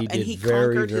good job, and he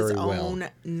very, conquered his very own well.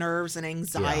 nerves and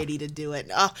anxiety to do it.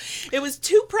 It was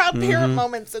 2 proud parent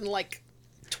moments in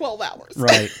 12 hours.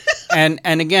 Right. And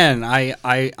again,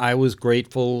 I was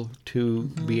grateful to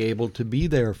be able to be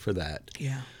there for that.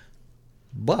 Yeah.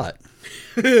 But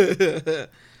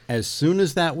as soon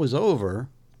as that was over,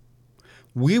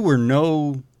 we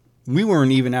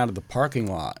weren't even out of the parking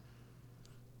lot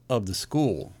of the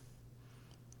school,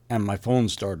 and my phone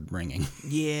started ringing.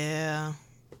 Yeah.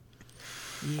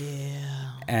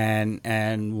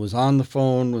 And was on the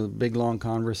phone with a big long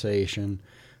conversation.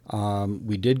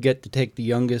 We did get to take the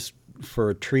youngest for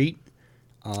a treat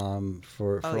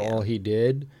for all he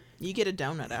did. You get a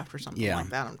donut after something like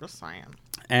that, I'm just saying.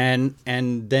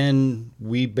 And then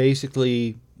we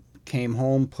basically came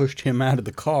home, pushed him out of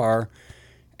the car,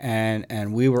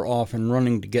 and we were off and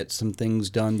running to get some things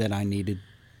done that I needed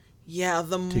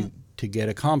to get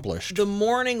accomplished. The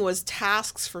morning was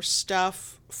tasks for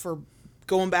stuff for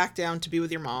going back down to be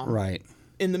with your mom. Right.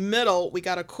 In the middle, we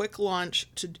got a quick lunch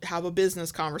to have a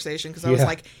business conversation because I was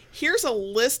like, here's a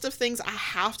list of things I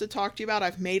have to talk to you about.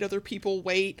 I've made other people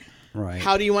wait. Right.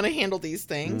 How do you want to handle these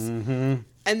things? Mm-hmm.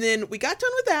 And then we got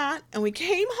done with that and we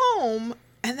came home,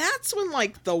 and that's when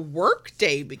the work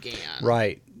day began.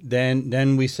 Right.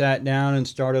 Then we sat down and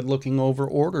started looking over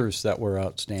orders that were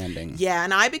outstanding. Yeah,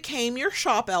 and I became your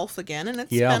shop elf again, and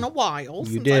it's been a while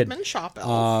since I've been shop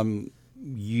elf.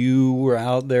 You were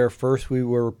out there first. We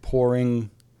were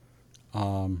pouring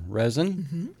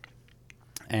resin,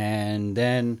 and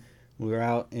then we were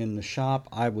out in the shop.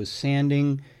 I was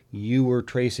sanding. You were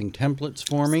tracing templates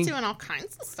for me. Doing all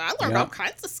kinds of stuff. I learned all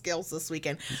kinds of skills this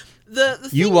weekend.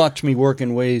 You watch me work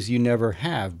in ways you never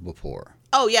have before.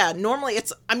 Oh, yeah. Normally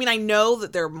I know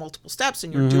that there are multiple steps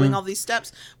and you're doing all these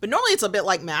steps, but normally it's a bit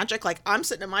like magic. I'm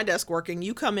sitting at my desk working.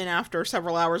 You come in after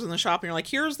several hours in the shop and you're like,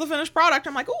 here's the finished product.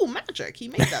 I'm like, oh, magic. He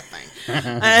made that thing.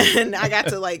 And I got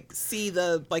to see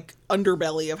the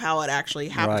underbelly of how it actually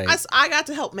happened. Right. I got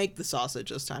to help make the sausage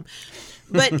this time.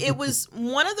 But it was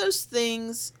one of those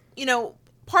things,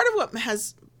 part of what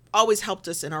has always helped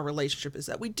us in our relationship is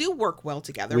that we do work well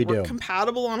together. We're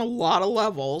compatible on a lot of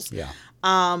levels. Yeah.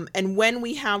 And when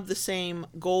we have the same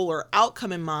goal or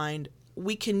outcome in mind,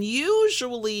 we can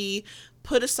usually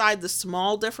put aside the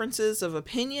small differences of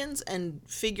opinions and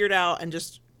figure it out and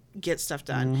just get stuff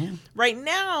done. Right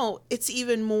now, it's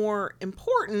even more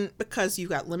important because you've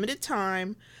got limited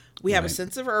time. We have a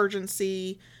sense of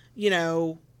urgency. You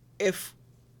know, if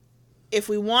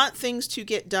we want things to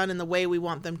get done in the way we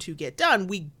want them to get done,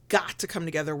 we got to come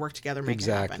together, work together, make it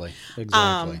happen.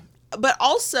 Exactly. But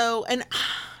also, and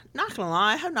not gonna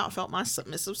lie, I have not felt my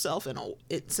submissive self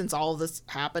since all of this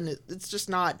happened. It's just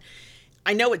not.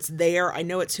 I know it's there. I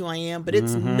know it's who I am, but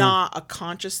it's not a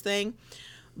conscious thing.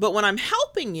 But when I'm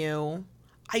helping you,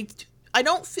 I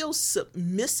don't feel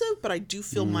submissive, but I do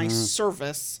feel my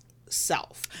service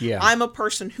self. Yeah. I'm a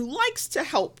person who likes to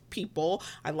help people.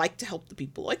 I like to help the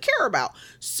people I care about.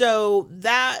 So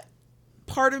that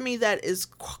part of me that is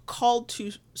called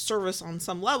to service on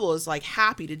some level is like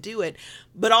happy to do it.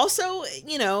 But also,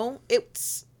 you know,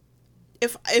 it's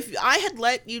if I had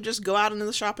let you just go out into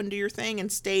the shop and do your thing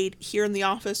and stayed here in the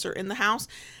office or in the house,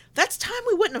 that's time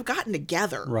we wouldn't have gotten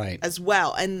together as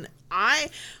well. And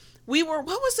we were,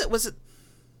 what was it? Was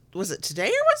it today or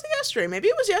was it yesterday? Maybe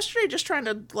it was yesterday, just trying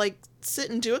to like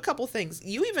sit and do a couple things.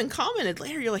 You even commented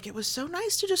later, you're like, it was so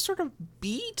nice to just sort of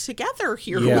be together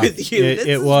here with you.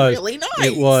 It was really nice.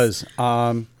 It was.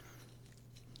 Oh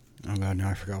God, now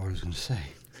I forgot what I was going to say.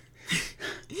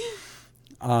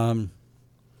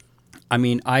 I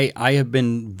mean, I have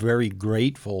been very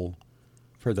grateful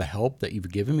for the help that you've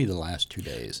given me the last 2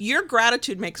 days. Your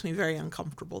gratitude makes me very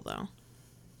uncomfortable, though.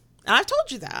 And I've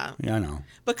told you that. Yeah, I know.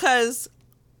 Because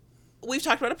we've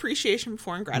talked about appreciation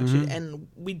before and gratitude, and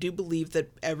we do believe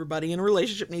that everybody in a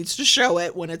relationship needs to show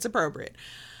it when it's appropriate.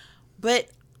 But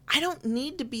I don't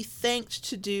need to be thanked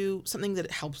to do something that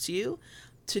helps you,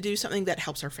 to do something that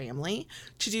helps our family,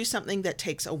 to do something that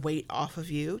takes a weight off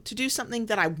of you, to do something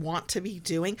that I want to be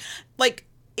doing. Like,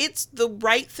 it's the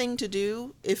right thing to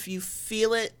do if you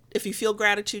feel it. If you feel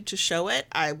gratitude, to show it.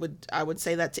 I would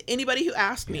say that to anybody who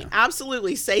asks me.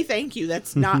 Absolutely, say thank you.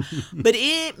 That's not. But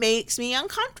it makes me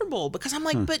uncomfortable because I'm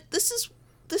like, but this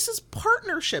is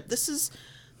partnership. This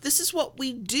is what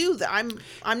we do. That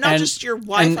I'm not just your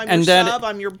wife. I'm your sub.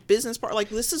 I'm your business partner. Like,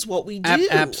 this is what we do.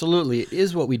 Absolutely, it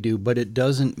is what we do. But it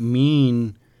doesn't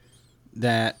mean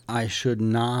that I should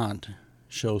not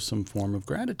show some form of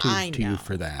gratitude to you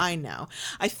for that. I know.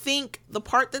 I think the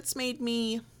part that's made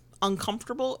me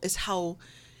uncomfortable is how,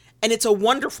 and it's a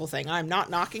wonderful thing. I'm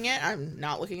not knocking it. I'm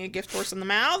not looking a gift horse in the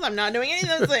mouth. I'm not doing any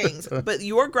of those things. But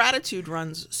your gratitude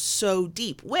runs so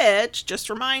deep, which just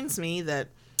reminds me that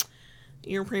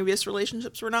your previous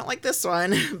relationships were not like this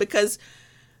one. Because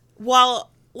while,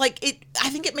 like, I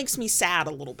think it makes me sad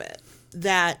a little bit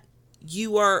that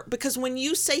you are, because when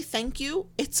you say thank you,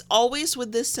 it's always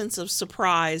with this sense of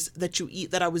surprise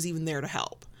that I was even there to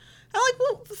help. I'm like,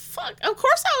 well, fuck, of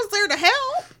course I was there to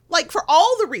help. Like, for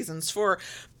all the reasons, for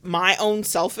my own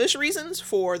selfish reasons,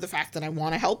 for the fact that I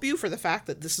want to help you, for the fact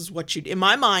that this is what you do. In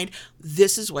my mind,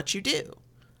 this is what you do.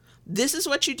 This is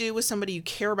what you do with somebody you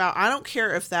care about. I don't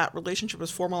care if that relationship was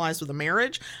formalized with a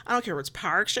marriage. I don't care if it's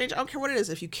power exchange. I don't care what it is.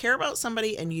 If you care about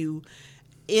somebody and you,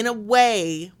 in a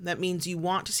way that means you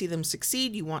want to see them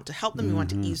succeed, you want to help them, you want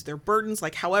to ease their burdens,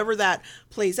 like however that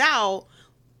plays out,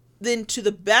 then to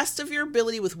the best of your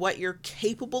ability with what you're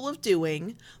capable of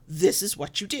doing, this is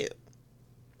what you do.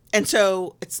 And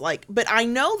so it's like, but I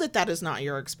know that is not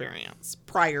your experience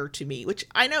prior to me, which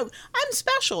I know I'm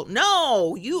special.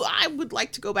 No, I would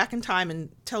like to go back in time and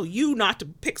tell you not to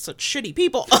pick such shitty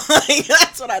people.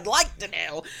 That's what I'd like to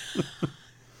do.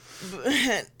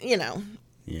 But, you know.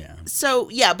 Yeah. So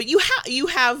yeah, but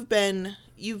you've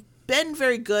been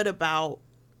very good about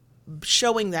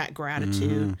showing that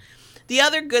gratitude. The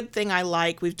other good thing I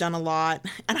like, we've done a lot,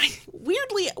 and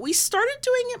we started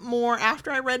doing it more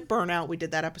after I read Burnout. We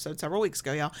did that episode several weeks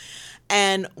ago, y'all.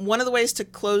 And one of the ways to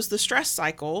close the stress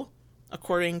cycle,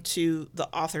 according to the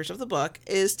authors of the book,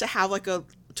 is to have like a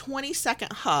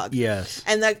 20-second hug. Yes.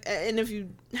 And if you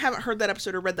haven't heard that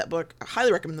episode or read that book, I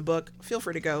highly recommend the book. Feel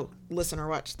free to go listen or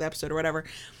watch the episode or whatever.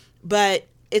 But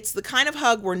it's the kind of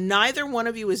hug where neither one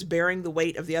of you is bearing the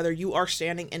weight of the other. You are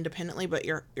standing independently, but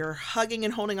you're hugging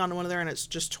and holding on to one another, and it's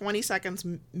just 20 seconds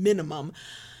minimum.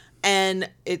 And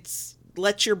it's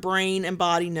let your brain and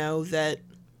body know that,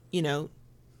 you know,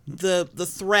 the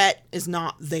threat is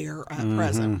not there at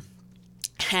present.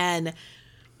 And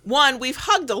one, we've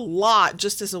hugged a lot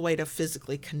just as a way to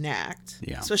physically connect.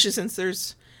 Yeah. Especially since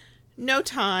there's no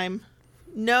time,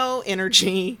 no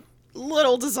energy,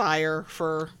 little desire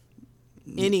for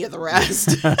any of the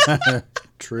rest.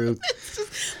 True. It's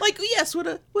just like, yes, would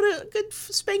a good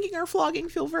spanking or flogging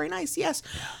feel very nice? Yes.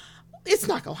 It's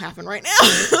not gonna happen right now.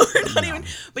 We're not even.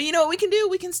 But you know what we can do?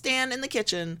 We can stand in the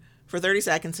kitchen for 30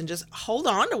 seconds and just hold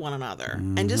on to one another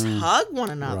and just hug one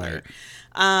another.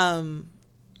 Right.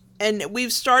 And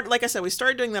we've started, like I said, we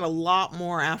started doing that a lot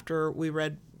more after we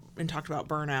read and talked about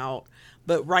burnout.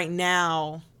 But right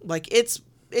now, like it's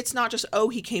not just, oh,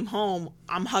 he came home,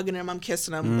 I'm hugging him, I'm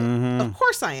kissing him. Of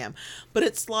course I am. But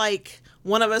it's like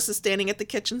one of us is standing at the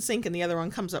kitchen sink and the other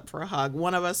one comes up for a hug.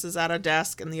 One of us is at a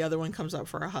desk and the other one comes up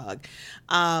for a hug.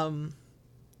 And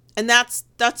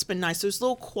that's been nice. Those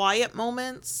little quiet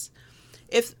moments.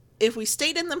 If we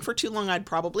stayed in them for too long, I'd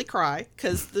probably cry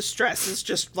because the stress is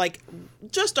just like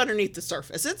just underneath the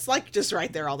surface. It's like just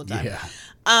right there all the time. Yeah.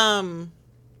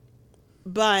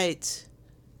 But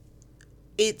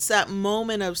it's that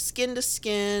moment of skin to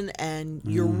skin and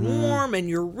you're warm and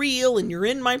you're real and you're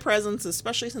in my presence,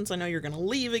 especially since I know you're going to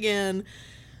leave again.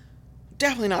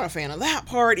 Definitely not a fan of that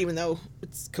part, even though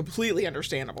it's completely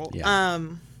understandable. Yeah.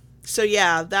 So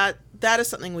yeah, that is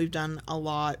something we've done a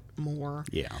lot more.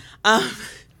 Yeah.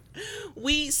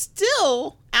 We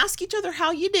still ask each other,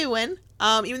 how you doing?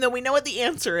 Even though we know what the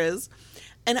answer is.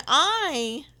 And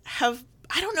I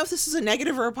don't know if this is a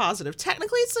negative or a positive.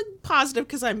 Technically, it's a positive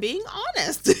because I'm being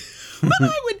honest. But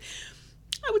I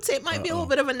would say it might be a little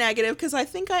bit of a negative because I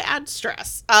think I add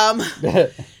stress.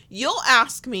 You'll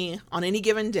ask me on any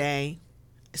given day,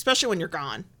 especially when you're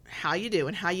gone, how you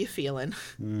doing? How you feeling?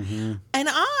 Mm-hmm. And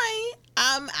I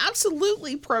am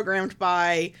absolutely programmed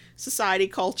by society,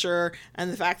 culture,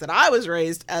 and the fact that I was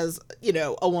raised as,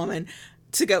 a woman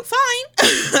to go, fine,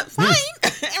 fine,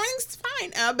 everything's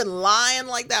fine. And I've been lying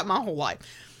like that my whole life.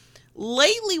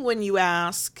 Lately, when you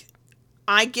ask,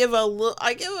 I give a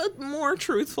more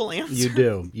truthful answer.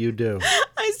 You do.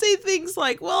 I say things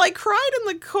like, well, I cried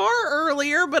in the car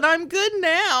earlier, but I'm good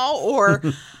now. Or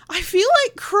I feel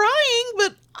like crying,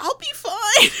 but I'll be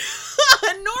fine.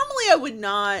 Normally I would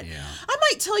not. Yeah. I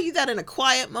might tell you that in a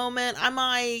quiet moment. I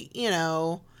might,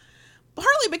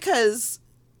 partly because,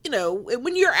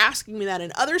 when you're asking me that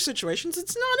in other situations,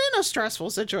 it's not in a stressful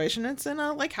situation. It's in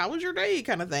a, like, how was your day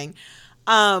kind of thing.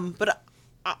 But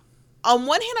on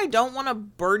one hand, I don't want to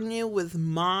burden you with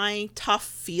my tough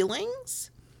feelings.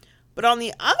 But on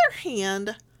the other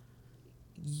hand,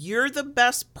 you're the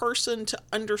best person to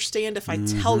understand if I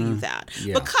tell you that.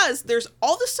 Yeah. Because there's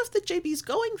all the stuff that JB's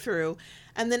going through,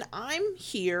 and then I'm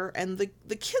here, and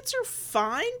the kids are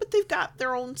fine, but they've got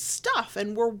their own stuff,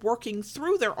 and we're working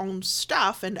through their own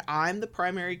stuff, and I'm the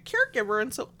primary caregiver,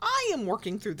 and so I am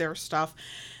working through their stuff.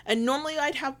 And normally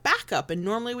I'd have backup, and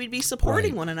normally we'd be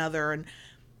supporting one another, and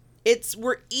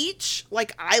we're each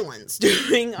like islands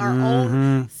doing our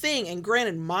own thing. And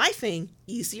granted, my thing,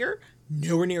 easier,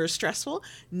 nowhere near as stressful,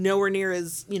 nowhere near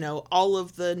as, all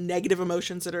of the negative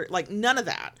emotions that are like none of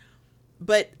that.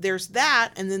 But there's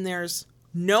that. And then there's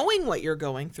knowing what you're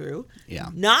going through,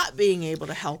 not being able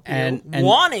to help you, and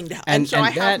wanting to help. And so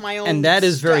I have my own And that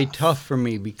is very stuff. tough for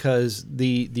me because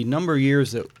the number of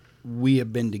years that we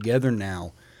have been together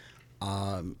now,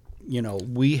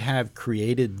 we have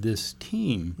created this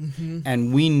team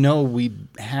and we know we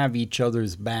have each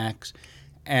other's backs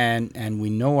and we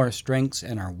know our strengths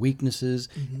and our weaknesses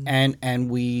and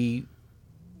we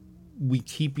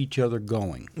keep each other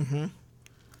going.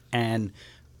 And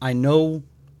I know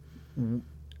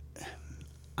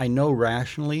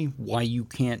rationally why you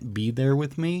can't be there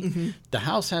with me. The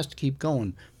house has to keep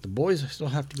going. The boys still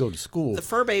have to go to school. The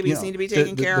fur babies need to be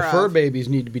taken care of. The fur babies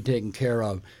need to be taken care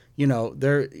of.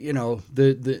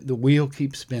 The wheel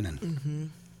keeps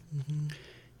spinning.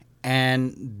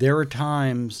 And there are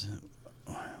times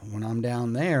when I'm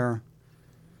down there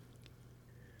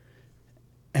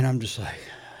and I'm just like,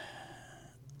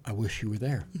 I wish you were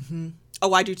there.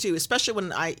 Oh, I do too, especially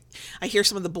when I hear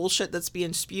some of the bullshit that's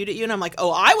being spewed at you, and I'm like, oh,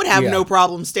 I would have no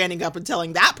problem standing up and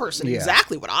telling that person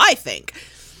exactly what I think.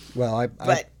 Well,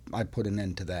 I put an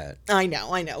end to that. I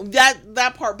know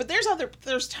that part, but there's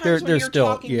times when you're still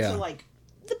talking to like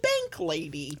the bank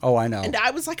lady. Oh, I know. And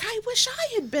I was like, I wish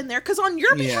I had been there because on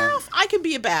your behalf, I can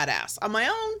be a badass. On my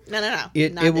own, no.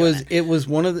 It was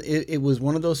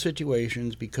one of those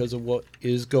situations because of what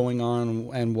is going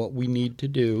on and what we need to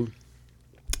do.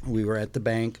 We were at the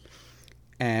bank,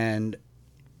 and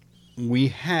we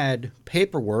had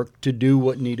paperwork to do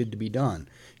what needed to be done.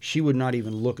 She would not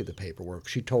even look at the paperwork.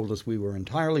 She told us we were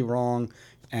entirely wrong,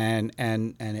 and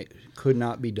it could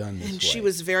not be done this way. And she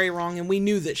was very wrong, and we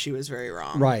knew that she was very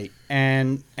wrong. Right,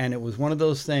 and it was one of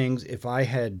those things. If I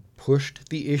had pushed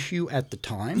the issue at the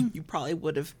time, you probably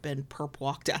would have been perp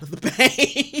walked out of the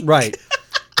bank. Right.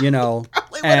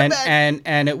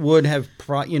 And it would have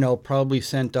probably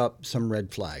sent up some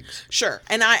red flags. Sure.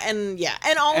 And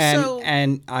also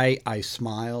I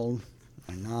smiled.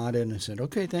 I nodded and I said,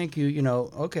 okay, thank you,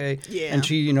 okay. Yeah. And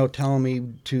she, telling me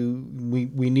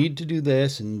we need to do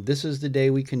this, and this is the day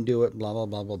we can do it, blah, blah,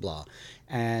 blah, blah, blah.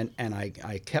 And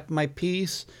I kept my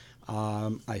peace.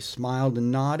 I smiled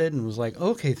and nodded and was like,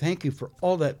 okay, thank you for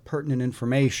all that pertinent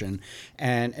information.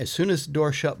 And as soon as the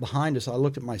door shut behind us, I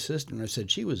looked at my sister and I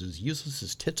said, she was as useless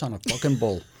as tits on a fucking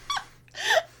bull.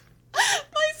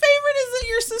 My favorite is that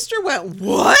your sister went,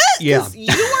 what? Yeah.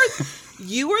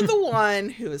 You are the one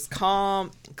who is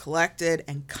calm, and collected,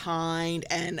 and kind,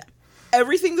 and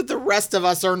everything that the rest of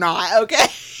us are not, okay?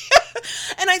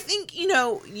 And I think,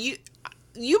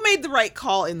 you made the right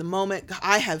call in the moment.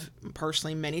 I have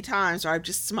personally many times where I've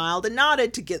just smiled and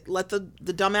nodded to let the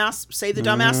dumbass say the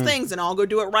dumbass things, and I'll go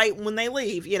do it right when they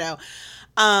leave,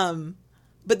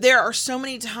 But there are so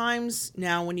many times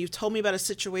now when you've told me about a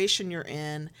situation you're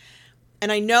in,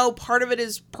 and I know part of it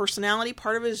is personality,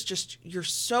 part of it is just you're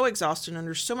so exhausted and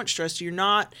under so much stress, you're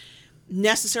not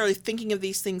necessarily thinking of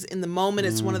these things in the moment.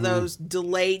 It's one of those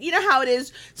delayed, you know how it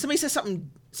is, somebody says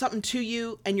something to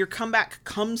you and your comeback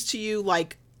comes to you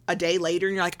like a day later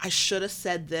and you're like, I should have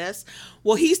said this.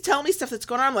 Well, he's telling me stuff that's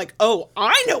going on. I'm like, oh,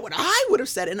 I know what I would have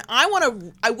said. And I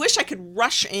wish I could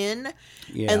rush in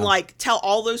and like tell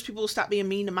all those people to stop being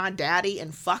mean to my daddy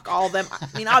and fuck all them. I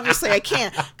mean, obviously I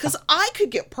can't, because I could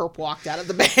get perp walked out of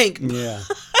the bank. Yeah.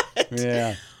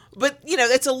 Yeah. But,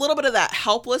 it's a little bit of that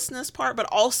helplessness part, but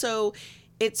also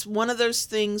it's one of those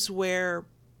things where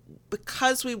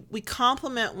because we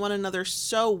complement one another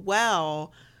so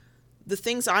well, the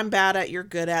things I'm bad at, you're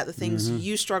good at, the things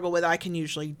you struggle with, I can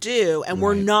usually do. And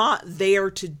we're not there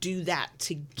to do that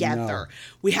together. No.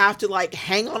 We have to like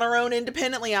hang on our own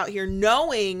independently out here,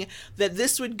 knowing that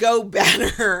this would go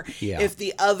better if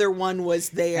the other one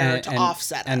was there to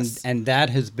offset us. And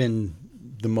that has been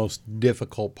the most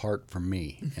difficult part for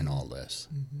me in all this.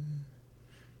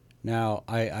 Now,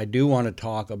 I do want to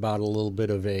talk about a little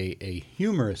bit of a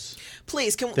humorous.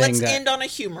 Please, let's end on a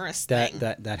humorous thing.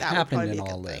 That happened in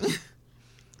all this.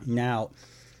 Now,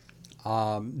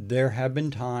 there have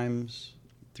been times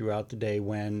throughout the day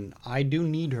when I do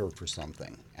need her for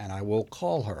something, and I will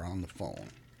call her on the phone.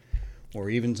 Or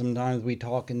even sometimes we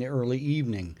talk in the early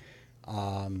evening.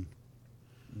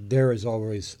 There is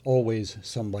always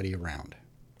somebody around.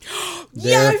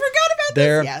 Yeah, I forgot about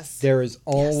this. Yes. There is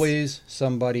always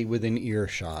somebody within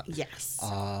earshot. Yes.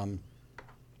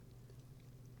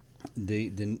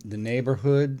 The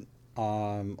neighborhood,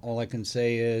 all I can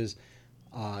say is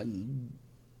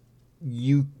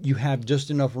you have just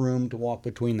enough room to walk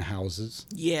between the houses.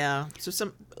 Yeah. So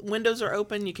some windows are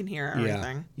open, you can hear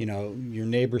everything. Yeah. Your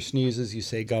neighbor sneezes, you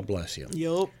say, God bless you.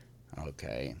 Yup.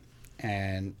 Okay.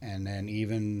 And then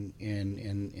even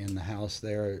in the house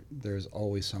there's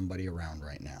always somebody around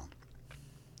right now.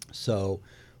 So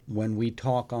when we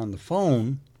talk on the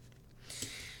phone,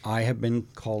 I have been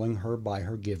calling her by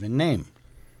her given name.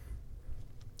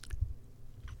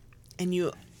 And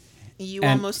you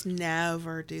almost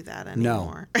never do that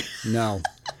anymore. No.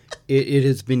 It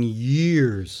has been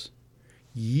years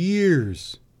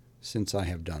since I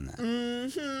have done that.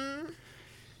 Mm-hmm.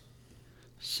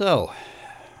 So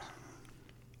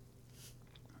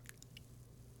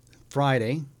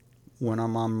Friday, when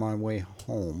I'm on my way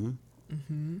home,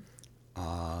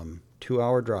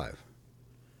 2-hour drive,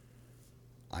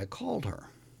 I called her,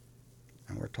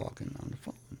 and we're talking on the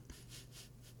phone.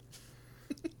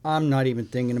 I'm not even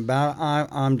thinking about it.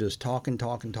 I'm just talking.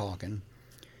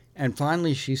 And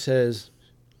finally she says,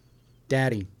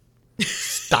 Daddy,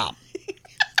 stop.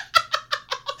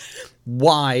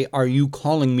 Why are you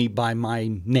calling me by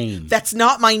my name? That's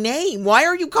not my name. Why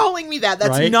are you calling me that?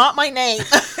 That's not my name.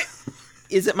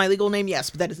 Is it my legal name? Yes,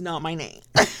 but that is not my name.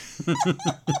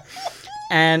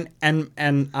 and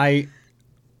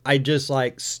I just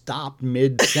like stopped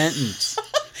mid-sentence.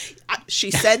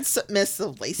 She said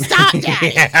submissively, "Stop,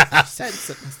 Daddy." She said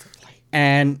submissively.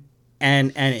 And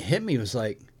it hit me. It was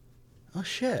like, oh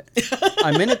shit.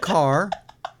 I'm in a car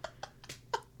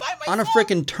on a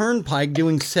freaking turnpike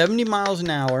doing 70 miles an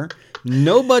hour.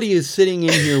 Nobody is sitting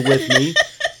in here with me.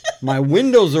 My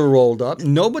windows are rolled up.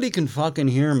 Nobody can fucking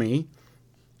hear me.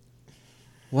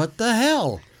 What the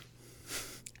hell?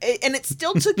 And it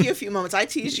still took you a few moments. I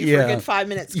teased you for a good 5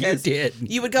 minutes. You did.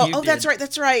 You would go, that's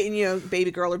right. And, baby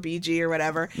girl or BG or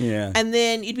whatever. Yeah. And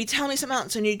then you'd be telling me something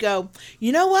else and you'd go,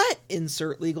 you know what?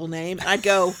 Insert legal name. And I'd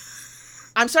go,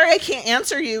 I'm sorry I can't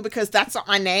answer you because that's not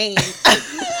my name.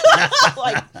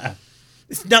 Like,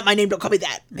 it's not my name. Don't call me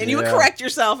that. And you would correct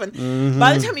yourself. And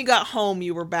by the time you got home,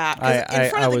 you were back. In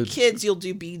front of the kids, you'll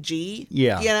do BG.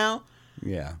 Yeah. You know?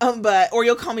 Yeah. Or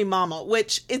you'll call me mama,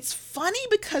 which it's funny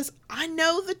because I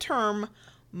know the term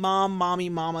mom, mommy,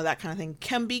 mama, that kind of thing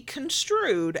can be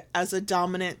construed as a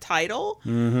dominant title.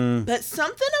 Mm-hmm. But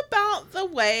something about the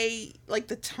way, like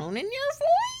the tone in your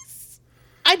voice,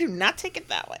 I do not take it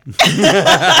that way.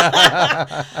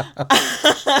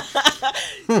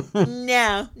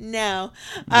 No.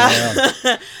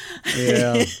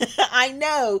 Yeah. I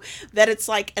know that it's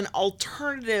like an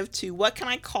alternative to what can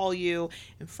I call you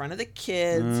in front of the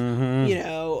kids,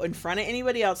 Mm-hmm. in front of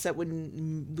anybody else that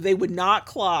they would not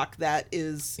clock that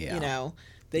is,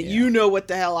 that you know what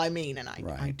the hell I mean, and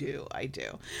I do.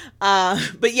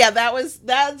 But yeah,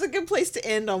 that's a good place to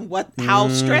end on how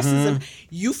stresses him.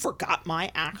 You forgot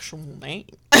my actual name.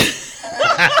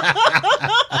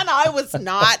 And I was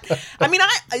not. I mean,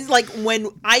 I like when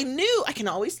I knew I can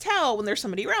always tell when there's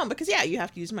somebody around because you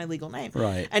have to use my legal name.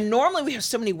 Right. And normally we have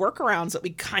so many workarounds that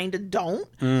we kind of don't.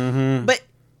 Mm-hmm. But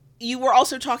you were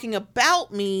also talking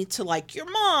about me to like your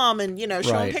mom and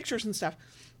showing pictures and stuff.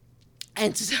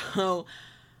 And so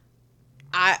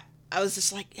I was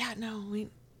just like, I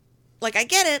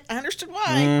get it. I understood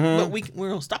why, but we're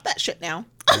gonna stop that shit now.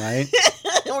 Right.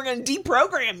 We're gonna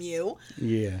deprogram you.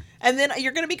 Yeah. And then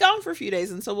you're gonna be gone for a few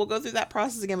days, and so we'll go through that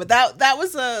process again. But that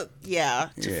was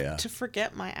to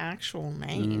forget my actual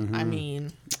name. Mm-hmm. I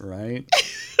mean, right.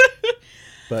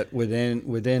 But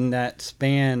within that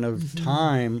span of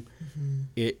time,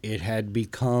 it had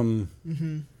become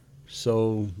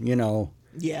so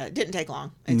yeah, it didn't take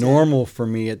long. Normal for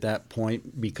me at that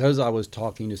point because I was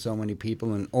talking to so many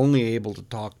people and only able to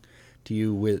talk to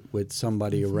you with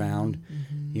somebody around.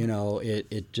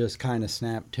 It just kind of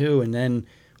snapped to, and then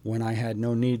when I had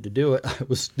no need to do it, I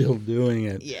was still doing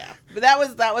it. Yeah, but that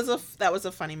was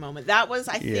a funny moment. That was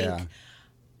I think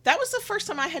that was the first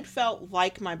time I had felt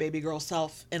like my baby girl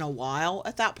self in a while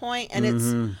at that point, and it's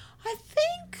I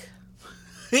think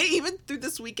even through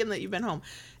this weekend that you've been home.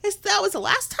 That was the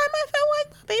last time I felt like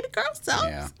my baby girl self.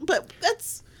 Yeah. But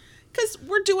that's because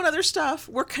we're doing other stuff.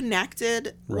 We're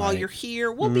connected while Right. you're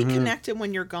here. We'll be connected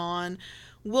when you're gone.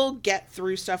 We'll get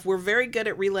through stuff. We're very good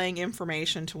at relaying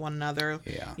information to one another.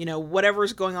 Yeah.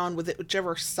 Whatever's going on with it,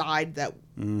 whichever side that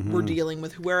we're dealing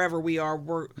with, wherever we are,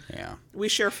 we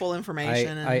share full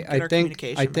information and get our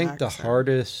communication I think back, the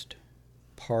hardest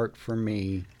part for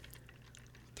me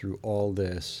through all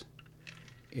this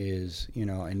is,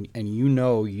 and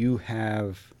you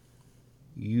have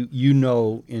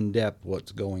in depth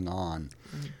what's going on.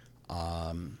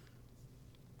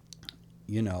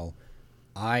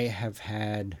 I have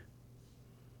had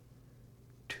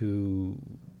to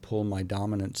pull my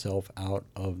dominant self out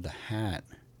of the hat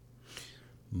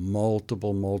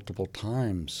multiple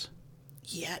times.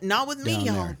 Yeah, not with me, Down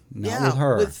y'all. there. Not with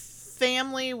her. With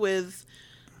family, with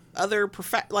other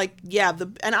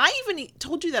and I even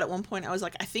told you that at one point. I was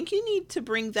like, I think you need to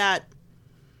bring that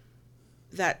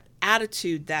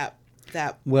attitude, that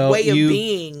way of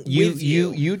being with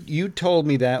you. You told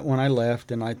me that when I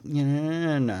left, and I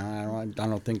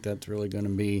don't think that's really going to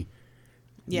be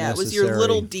necessary. It was your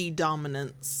little D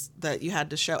dominance that you had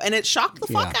to show, and it shocked the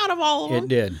fuck out of all of them. It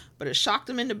did, but it shocked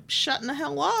them into shutting the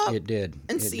hell up. It did,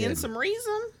 and seeing some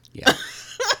reason. Yeah.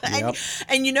 and,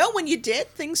 when you did,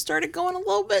 things started going a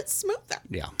little bit smoother.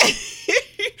 Yeah.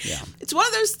 Yeah. It's one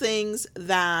of those things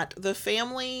that the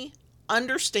family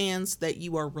understands that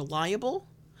you are reliable.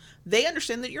 They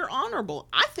understand that you're honorable.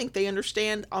 I think they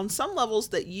understand on some levels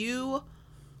that you,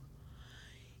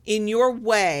 in your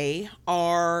way,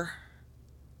 are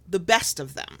the best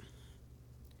of them.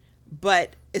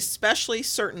 But especially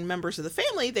certain members of the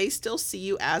family, they still see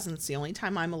you as, and it's the only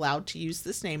time I'm allowed to use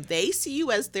this name, they see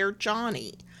you as their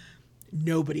Johnny.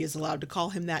 Nobody is allowed to call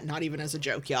him that, not even as a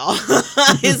joke, y'all.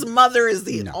 His mother is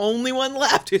the only one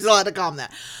left who's allowed to call him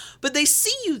that. But they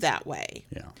see you that way.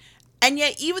 Yeah. And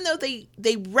yet, even though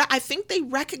I think they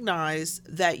recognize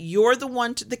that you're the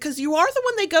one because you are the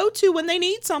one they go to when they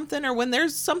need something or when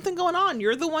there's something going on.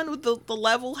 You're the one with the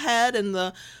level head and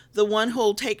the one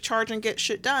who'll take charge and get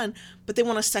shit done. But they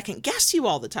want to second guess you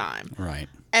all the time. Right.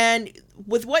 And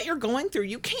with what you're going through,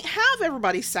 you can't have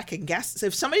everybody second guess.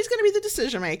 If somebody's going to be the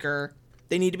decision maker,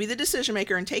 they need to be the decision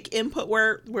maker and take input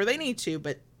where they need to.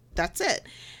 But that's it.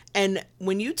 And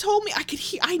when you told me, I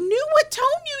knew what tone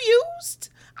you used.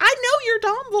 I know your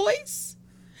Dom voice.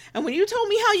 And when you told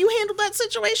me how you handled that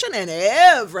situation and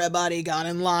everybody got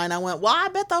in line, I went, well, I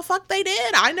bet the fuck they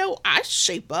did. I know I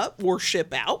shape up or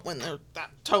ship out when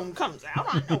that tone comes out.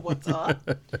 I know what's up.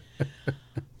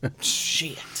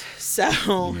 Shit. So,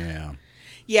 I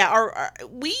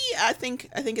think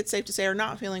it's safe to say are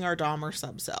not feeling our Dom or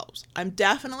sub selves. I'm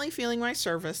definitely feeling my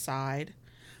service side.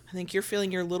 I think you're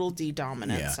feeling your little D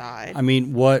dominant side. I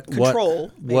mean, what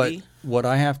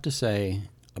I have to say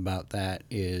about that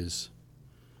is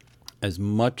as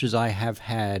much as I have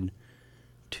had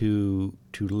to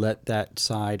let that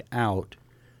side out,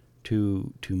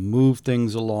 to move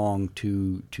things along,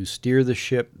 to steer the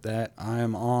ship that I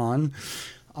am on,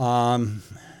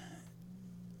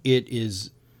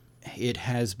 it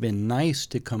has been nice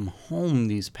to come home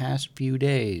these past few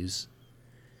days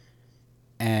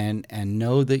and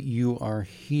know that you are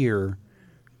here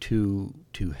to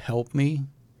help me,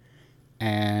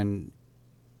 and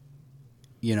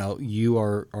you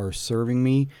are serving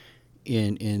me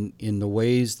in the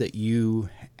ways that you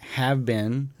have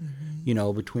been,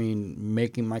 between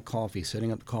making my coffee,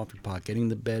 setting up the coffee pot, getting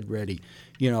the bed ready,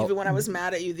 Even when I was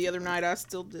mad at you the other night, I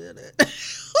still did it.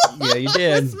 Yeah, you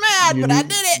did. I was mad, but I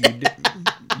did it.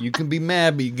 You can be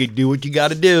mad, but you can do what you got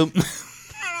to do.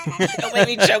 Don't make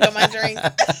me choke on my drink.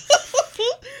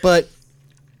 But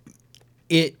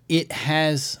it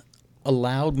has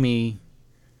allowed me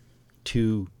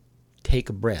to take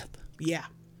a breath. Yeah.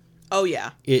 Oh,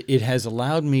 yeah. It has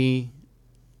allowed me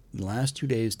the last 2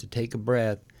 days to take a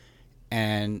breath,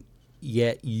 and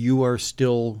yet you are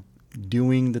still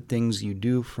doing the things you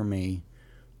do for me,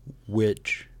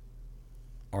 which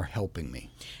are helping me.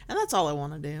 And that's all I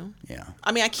want to do. Yeah.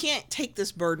 I mean, I can't take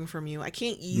this burden from you. I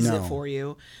can't ease No. it for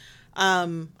you.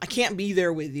 I can't be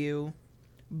there with you.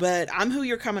 But I'm who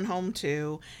you're coming home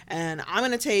to, and I'm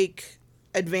going to take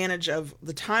advantage of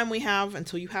the time we have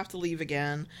until you have to leave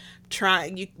again.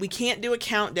 We can't do a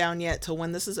countdown yet till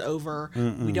when this is over.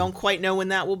 Mm-mm. We don't quite know when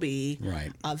that will be.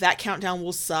 Right. That countdown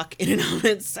will suck in and of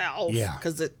itself. Yeah.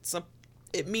 Because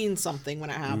it means something when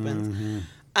it happens.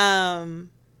 Mm-hmm.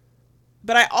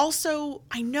 But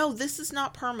I know this is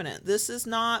not permanent. This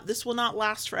will not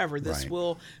last forever. This Right.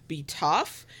 will be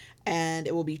tough, and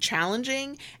it will be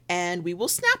challenging, and we will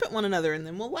snap at one another, and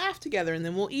then we'll laugh together, and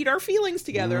then we'll eat our feelings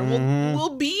together, and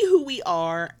we'll be who we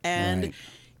are. And Right.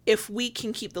 if we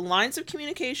can keep the lines of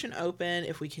communication open,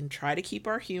 if we can try to keep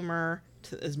our humor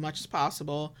as much as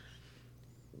possible,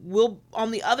 we'll, on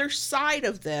the other side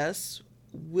of this,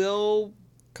 we'll...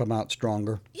 Come out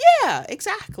stronger. Yeah,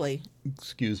 exactly.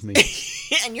 Excuse me.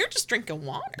 And you're just drinking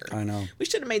water. I know. We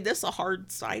should have made this a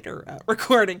hard cider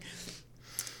recording.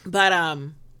 But,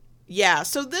 yeah,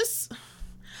 so this,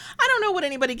 I don't know what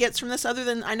anybody gets from this other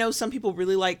than I know some people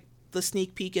really like the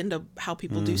sneak peek into how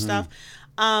people do stuff.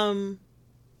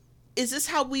 Is this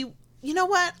how you know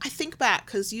what? I think back,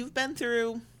 because you've been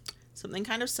through something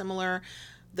kind of similar.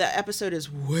 The episode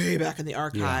is way back in the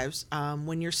archives,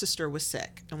 when your sister was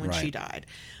sick and when she Right. died.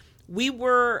 We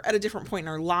were at a different point in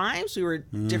our lives. We were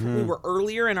different. We were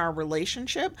earlier in our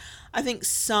relationship. I think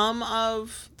some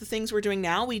of the things we're doing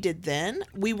now, we did then.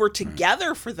 We were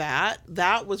together for that.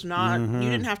 That was not, you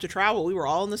didn't have to travel. We were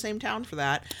all in the same town for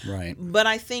that. Right. But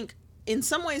I think in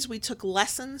some ways we took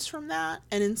lessons from that.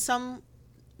 And in some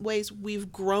ways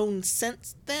we've grown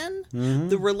since then.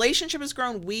 The relationship has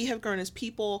grown. We have grown as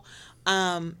people.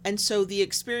 And so the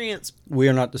experience... We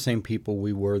are not the same people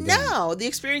we were then. No, the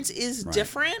experience is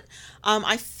different.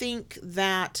 I think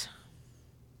that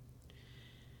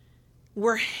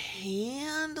we're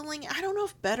handling... I don't know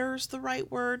if better is the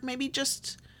right word. Maybe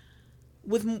just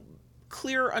with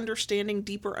clearer understanding,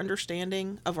 deeper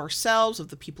understanding of ourselves, of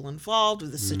the people involved,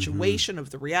 of the situation,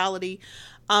 of the reality.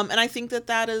 And I think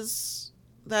that is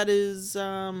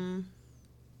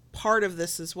part of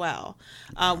this as well.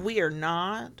 We are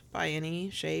not by any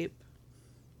shape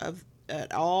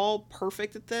at all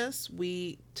perfect at this.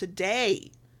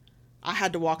 Today I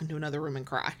had to walk into another room and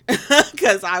cry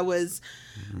because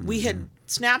we had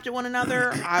snapped at one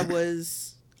another.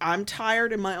 I'm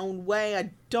tired in my own way.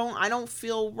 I don't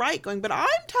feel right going, but I'm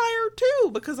tired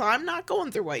too because I'm not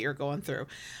going through what you're going through.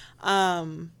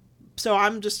 So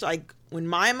I'm just like, when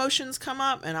my emotions come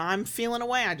up and I'm feeling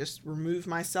away, I just remove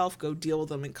myself, go deal with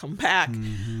them, and come back.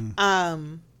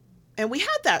 And we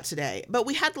had that today, but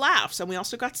we had laughs, and we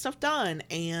also got stuff done,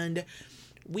 and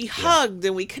we hugged,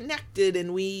 and we connected,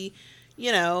 and we,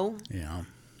 Yeah.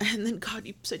 And then, God,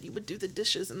 you said you would do the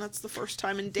dishes, and that's the first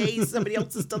time in days somebody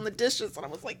else has done the dishes, and I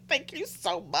was like, thank you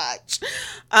so much.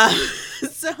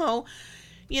 So,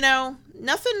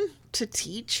 nothing to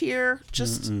teach here.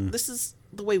 Just this is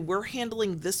the way we're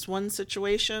handling this one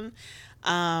situation.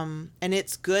 And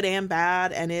it's good and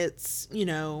bad, and it's,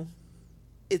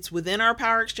 it's within our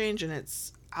power exchange and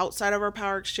it's outside of our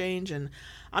power exchange. And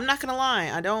I'm not going to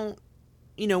lie. I don't,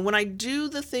 when I do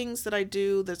the things that I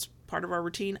do, that's part of our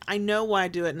routine, I know why I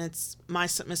do it, and it's my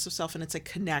submissive self, and it's a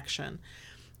connection.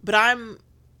 But I'm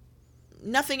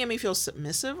nothing in me feels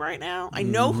submissive right now. I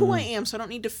know who I am, so I don't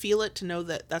need to feel it to know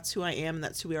that that's who I am and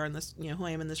that's who we are in this, who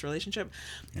I am in this relationship.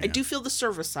 I do feel the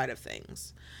service side of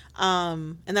things.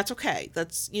 And that's okay.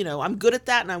 That's, I'm good at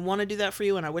that and I want to do that for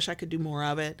you and I wish I could do more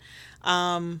of it.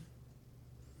 And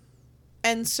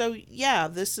so, yeah,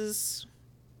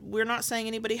 we're not saying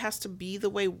anybody has to be the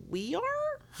way we are.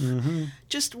 Mm-hmm.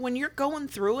 Just when you're going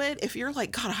through it, if you're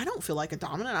like, God, I don't feel like a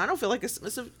dominant, I don't feel like a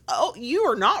submissive. Oh, you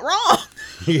are not wrong.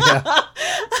 Yeah.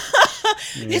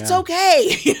 It's okay.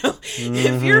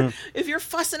 If you're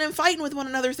fussing and fighting with one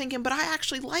another, thinking, but I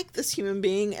actually like this human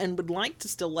being and would like to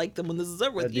still like them when this is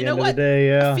over with. You know what?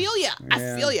 I feel you. I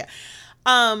feel you.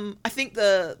 I think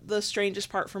the strangest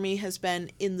part for me has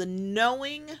been in the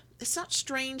knowing. It's not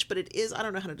strange, but it is. I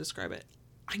don't know how to describe it.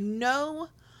 I know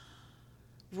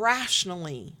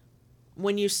rationally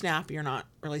when you snap, you're not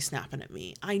really snapping at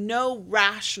me. I know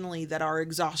rationally that our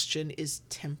exhaustion is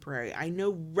temporary. I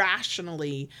know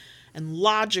rationally and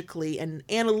logically and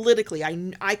analytically,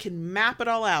 I can map it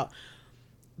all out.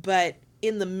 But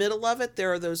in the middle of it,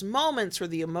 there are those moments where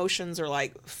the emotions are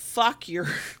like, fuck your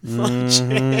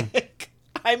logic.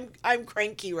 I'm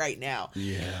cranky right now.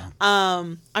 Yeah.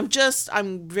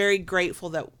 I'm very grateful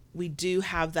that we do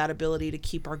have that ability to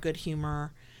keep our good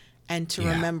humor and to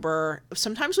remember,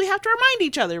 sometimes we have to remind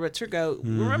each other, but to go,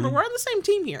 remember, we're on the same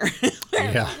team here.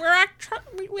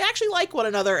 We actually like one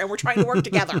another and we're trying to work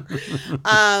together.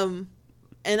 And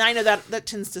I know that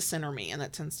tends to center me and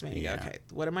that tends to make me go, okay,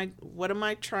 what am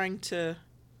I trying to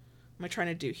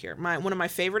do here? One of my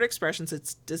favorite expressions,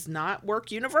 it does not work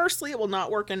universally. It will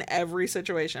not work in every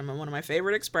situation. But one of my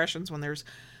favorite expressions when there's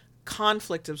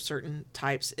conflict of certain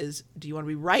types is, do you want to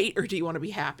be right or do you want to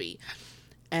be happy?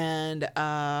 And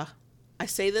I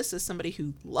say this as somebody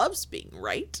who loves being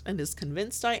right and is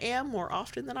convinced I am more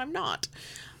often than I'm not.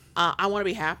 I want to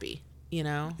be happy,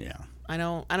 Yeah. I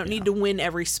don't need to win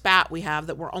every spat we have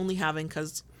that we're only having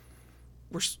because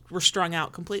we're strung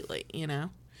out completely,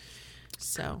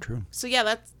 So true. So yeah,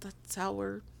 that's how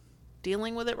we're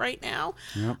dealing with it right now.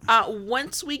 Yep.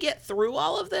 Once we get through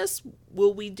all of this,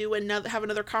 will we have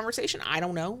another conversation? I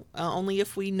don't know. Only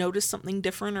if we notice something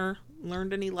different or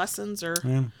learned any lessons or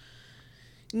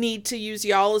need to use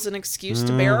y'all as an excuse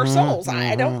to bare our souls.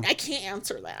 I can't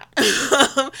answer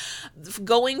that.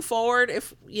 Going forward,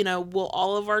 will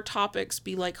all of our topics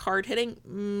be like hard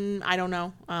hitting? I don't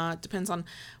know. It depends on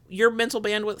your mental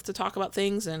bandwidth to talk about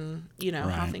things and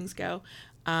how things go.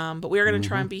 But we are going to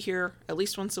try and be here at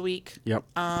least once a week. Yep.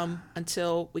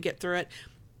 Until we get through it.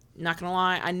 Not going to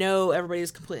lie, I know everybody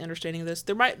is completely understanding of this.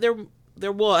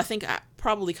 There will, I think,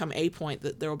 probably come a point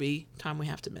that there will be time we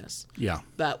have to miss. Yeah.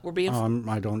 But we're being...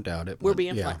 I don't doubt it. We're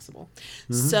being flexible.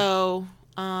 Mm-hmm. So,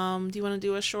 do you want to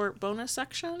do a short bonus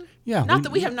section? Yeah. Not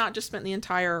that we have not just spent the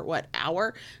entire,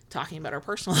 hour talking about our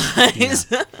personal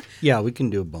lives. Yeah, we can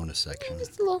do a bonus section.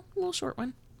 Just a little short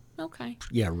one. Okay.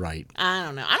 Yeah, right. I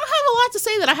don't know. I don't have a lot to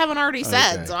say that I haven't already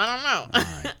said, so I don't know.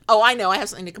 Right. Oh, I know. I have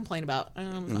something to complain about.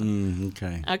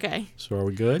 Okay. Okay. So are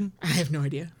we good? I have no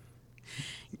idea.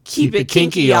 Keep it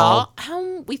kinky, y'all.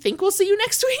 We think we'll see you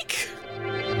next week.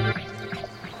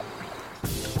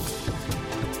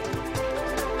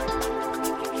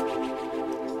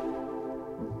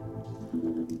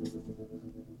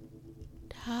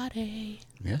 Daddy.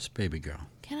 Yes, baby girl.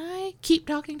 Can I keep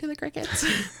talking to the crickets?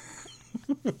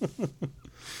 As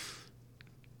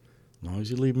long as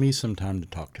you leave me some time to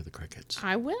talk to the crickets.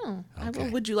 I will. Okay. I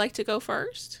will. Would you like to go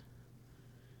first?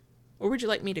 Or would you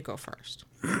like me to go first?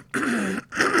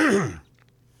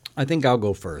 I think I'll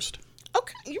go first.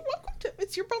 Okay, you're welcome to.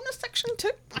 It's your bonus section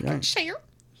too. I can share,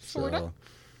 sort of.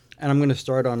 And I'm going to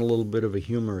start on a little bit of a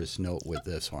humorous note with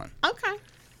this one. Okay.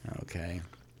 Okay.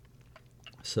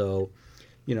 So,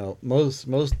 most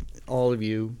all of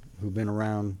you who've been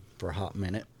around for a hot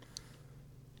minute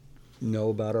know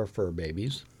about our fur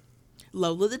babies.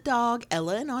 Lola the dog,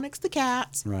 Ella and Onyx the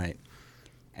cats. Right.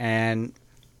 And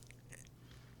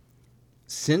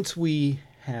since we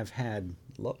have had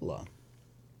Lola,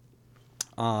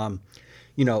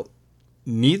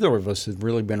 neither of us have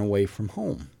really been away from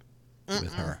home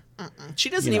with her. She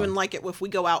doesn't even like it if we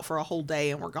go out for a whole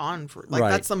day and we're gone for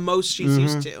that's the most she's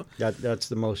used to. That's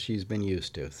the most she's been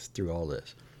used to through all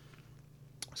this.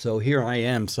 So here I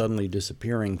am suddenly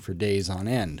disappearing for days on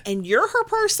end. And you're her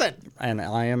person. And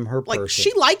I am her person.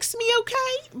 She likes me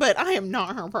okay, but I am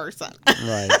not her person.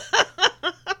 Right.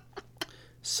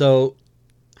 So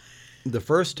the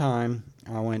first time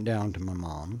I went down to my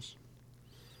mom's,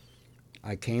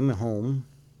 I came home,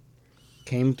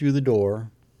 came through the door,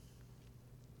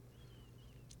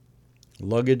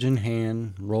 luggage in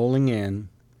hand, rolling in.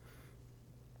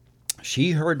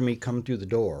 She heard me come through the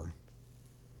door.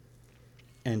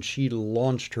 and she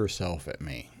launched herself at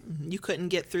me. You couldn't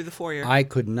get through the foyer. I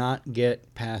could not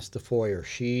get past the foyer.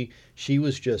 She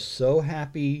was just so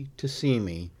happy to see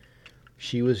me.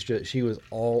 She was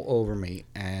all over me,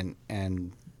 and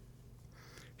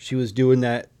she was doing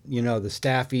that, the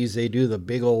staffies, they do the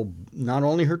big old, not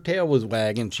only her tail was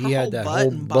wagging, she Her had whole that butt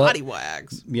whole and butt. body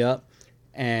wags. Yep.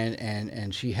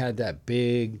 And she had that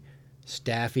big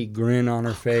staffy grin on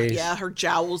her face. Yeah, her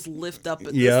jowls lift up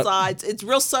at the Yep. sides. It's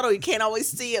real subtle. You can't always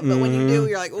see it, but when you do,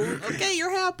 you're like, oh, okay,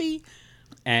 you're happy.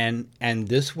 And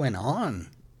this went on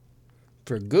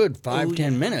for a good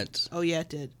 5-10 minutes. Oh, yeah, it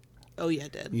did. Oh, yeah,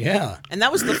 it did. Yeah. And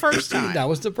that was the first time. That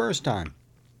was the first time.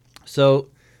 So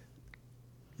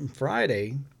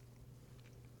Friday,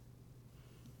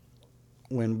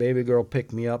 when baby girl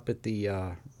picked me up at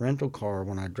the rental car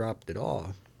when I dropped it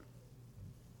off,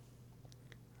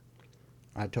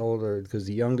 I told her, because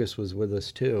the youngest was with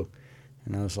us too,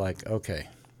 and I was like, okay,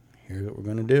 here's what we're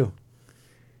going to do.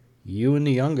 You and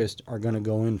the youngest are going to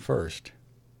go in first.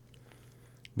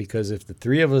 Because if the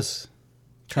three of us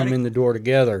come in the door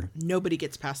together, nobody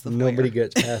gets past the foyer. nobody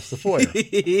gets past the foyer.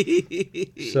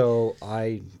 So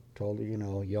I told her,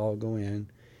 y'all go in.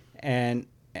 And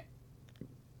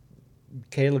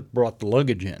Kayla brought the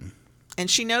luggage in. And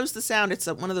she knows the sound. It's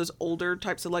one of those older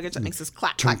types of luggage that makes this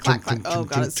clack, clack, clack, clack. Oh,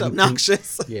 God, it's so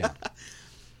obnoxious. Yeah.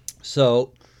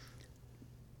 So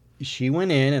she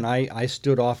went in, and I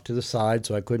stood off to the side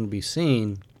so I couldn't be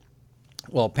seen.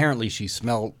 Well, apparently she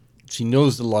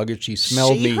knows the luggage. She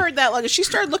smelled me. She heard that luggage. She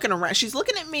started looking around. She's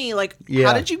looking at me like, Yeah.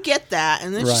 how did you get that?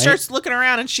 And then she Right. starts looking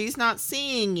around, and she's not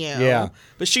seeing you. Yeah.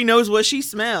 But she knows what she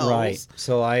smells. Right.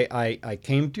 So I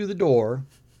came through the door,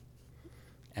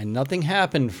 and nothing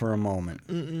happened for a moment.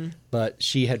 Mm-mm. But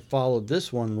she had followed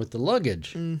this one with the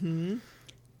luggage. Mm-hmm.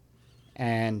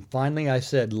 And finally I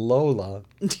said, Lola.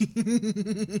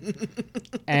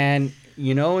 And,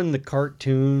 in the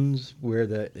cartoons where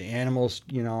the animals,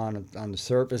 on the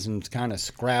surface and it's kind of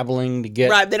scrabbling to get...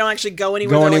 Right, they don't actually go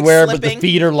anywhere. but the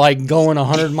feet are like going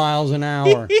 100 miles an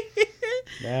hour.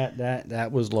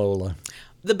 That was Lola.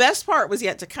 The best part was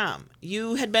yet to come.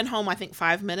 You had been home, I think,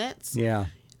 5 minutes. Yeah.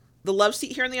 The love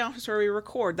seat here in the office where we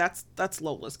record, that's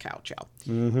Lola's couch, y'all.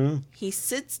 Mm-hmm. He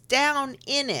sits down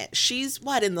in it. She's,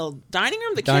 in the dining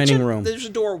room? The Dining kitchen? room. There's a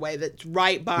doorway that's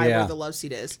right by Yeah. where the love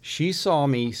seat is. She saw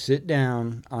me sit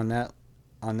down on that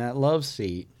love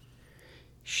seat.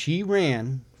 She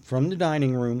ran from the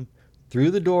dining room through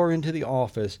the door into the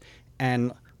office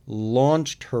and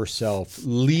launched herself,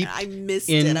 leaped I missed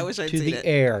it. I wish I'd into seen the it.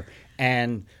 air,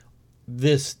 and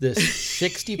this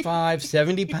 65,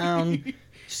 70 pound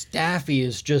staffy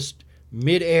is just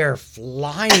midair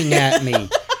flying at me.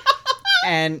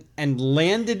 And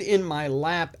landed in my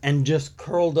lap and just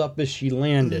curled up as she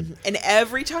landed. Mm-hmm. And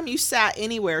every time you sat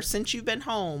anywhere since you've been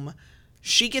home,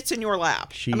 she gets in your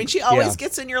lap. She always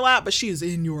gets in your lap, but she's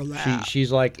in your lap.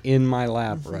 She's like in my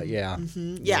lap, right? Yeah.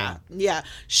 Mm-hmm. Yeah.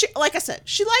 She, like I said,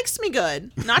 she likes me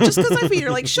good. Not just because I feed her.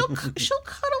 Like she'll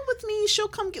cuddle with me. She'll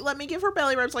come let me give her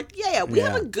belly rubs. Like we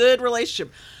have a good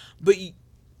relationship. But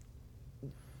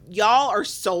y'all are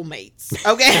soulmates,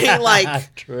 okay?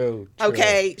 Like true.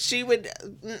 Okay, she would.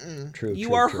 True.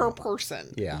 You are her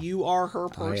person. Yeah, you are her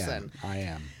person. I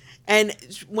am. And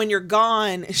when you're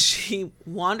gone, she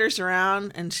wanders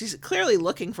around and she's clearly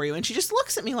looking for you. And she just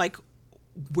looks at me like,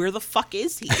 where the fuck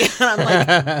is he? And I'm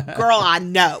like, girl, I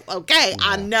know. Okay, yeah.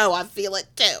 I know. I feel it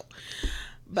too.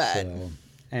 But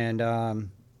I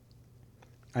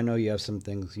know you have some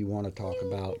things you want to talk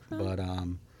about, but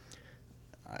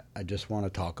I just want to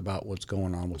talk about what's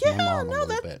going on with my mom a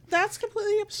little bit. That's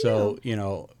completely up to you. You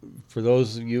know, for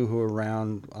those of you who are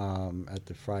around at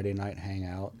the Friday night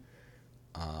hangout,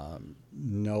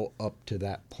 know up to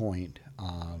that point.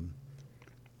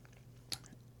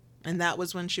 And that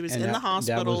was when she was in the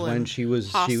hospital. That was when she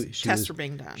was tests were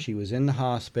being done. She was in the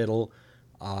hospital.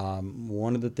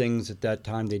 One of the things at that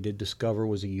time they did discover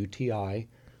was a UTI,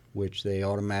 which they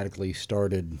automatically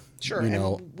started. Sure,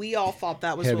 and we all thought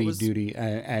that was heavy what was duty,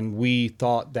 and we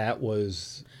thought that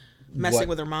was messing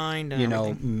with her mind. And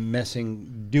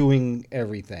everything. Doing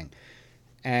everything,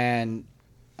 and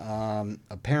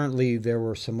apparently there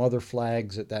were some other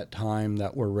flags at that time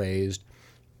that were raised.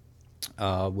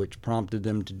 Which prompted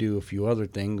them to do a few other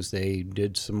things. They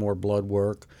did some more blood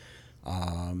work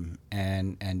and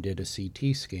did a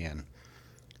CT scan.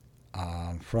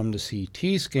 From the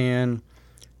CT scan,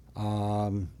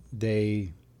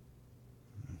 they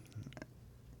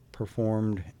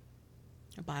performed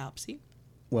a biopsy.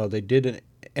 Well, they did an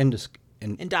endoscopy.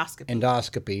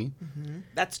 Mm-hmm.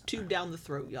 That's tube down the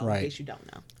throat, y'all, right. In case you don't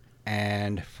know.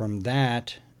 And from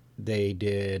that, they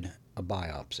did a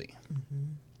biopsy.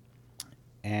 Mm-hmm.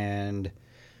 and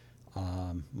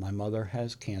my mother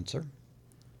has cancer.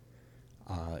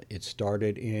 It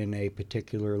started in a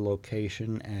particular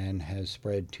location and has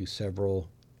spread to several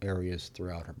areas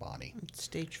throughout her body.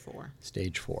 Stage 4.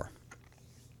 Stage 4.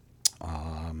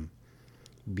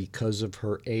 Because of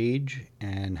her age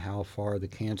and how far the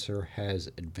cancer has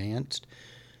advanced,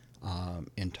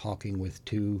 in talking with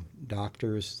 2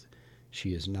 doctors,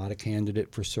 she is not a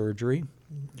candidate for surgery.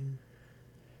 Mm-hmm.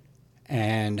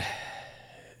 And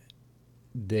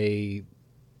they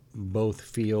both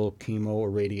feel chemo or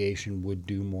radiation would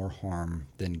do more harm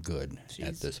than good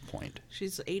at this point.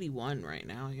 She's 81 right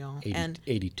now, y'all.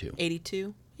 82.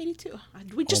 82? 82.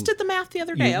 We just did the math the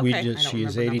other day. Okay. She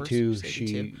is 82.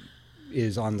 She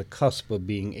is on the cusp of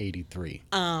being 83.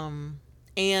 And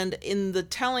in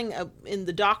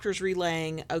the doctors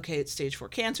relaying, okay, it's stage 4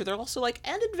 cancer, they're also like,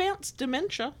 and advanced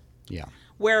dementia. Yeah.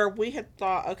 Where we had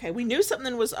thought, okay, we knew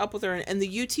something was up with her, and the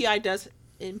UTI does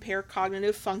impair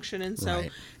cognitive function, and so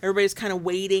everybody's kind of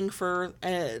waiting for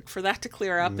that to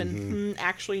clear up. And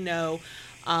actually, no,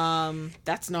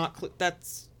 that's not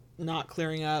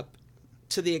clearing up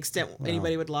to the extent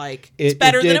anybody would like. It's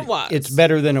better than it was. It's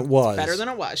better than it was. Better than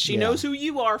it was. She knows who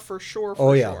you are for sure.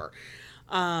 Sure.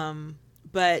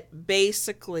 But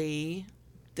basically,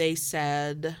 they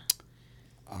said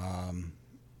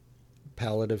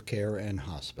palliative care and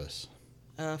hospice.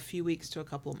 A few weeks to a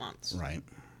couple of months. Right.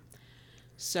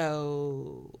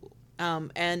 So,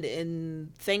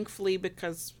 and thankfully,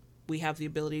 because we have the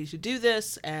ability to do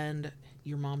this and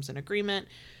your mom's in agreement,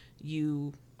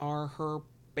 you are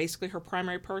basically her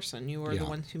primary person. You are the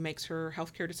one who makes her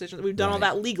healthcare decisions. We've done all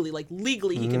that legally. Like,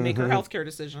 legally, he can make her healthcare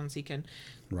decisions. He can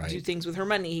do things with her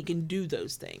money. He can do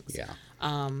those things. Yeah.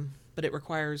 But it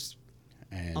requires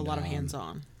a lot of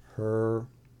hands-on. Her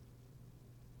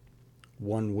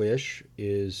one wish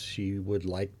is she would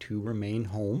like to remain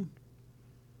home.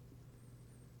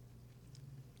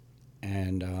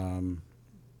 And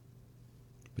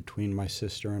between my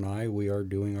sister and I, we are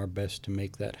doing our best to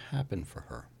make that happen for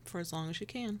her. For as long as you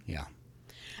can. Yeah.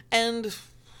 And,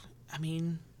 I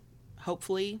mean,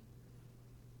 hopefully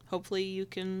she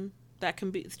can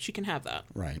have that.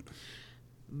 Right.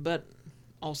 But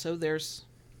also there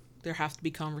have to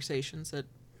be conversations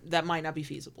that might not be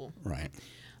feasible. Right.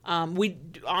 We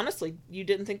honestly, you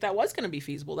didn't think that was going to be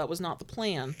feasible. That was not the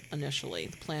plan initially.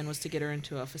 The plan was to get her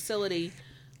into a facility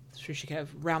so she could have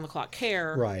round-the-clock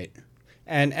care. Right.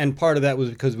 And part of that was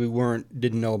because we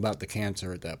didn't know about the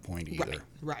cancer at that point either.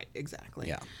 Right, exactly.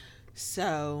 Yeah.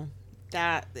 So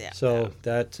that's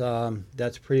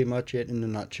pretty much it in a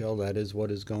nutshell. That is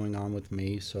what is going on with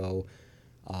me. So,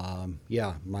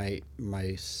 my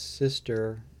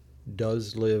sister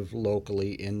does live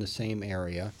locally in the same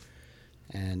area,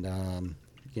 and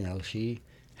she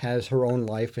has her own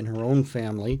life and her own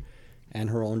family and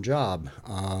her own job.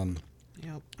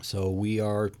 So we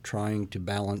are trying to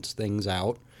balance things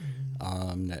out,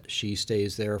 that she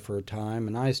stays there for a time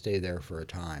and I stay there for a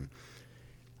time.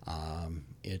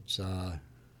 It's a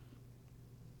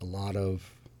lot of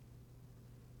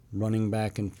running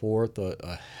back and forth,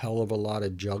 a hell of a lot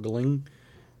of juggling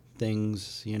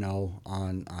things,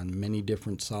 on many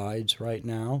different sides right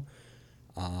now.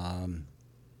 I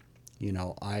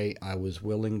was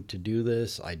willing to do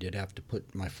this. I did have to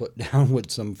put my foot down with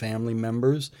some family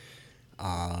members.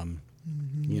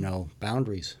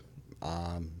 Boundaries.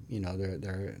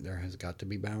 There has got to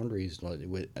be boundaries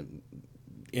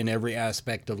in every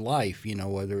aspect of life,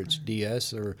 whether it's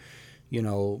DS or,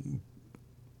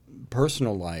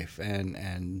 personal life.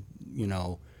 And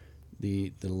the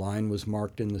line was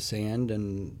marked in the sand,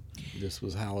 and this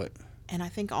was how it... And I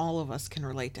think all of us can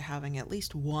relate to having at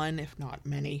least one, if not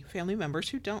many, family members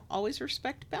who don't always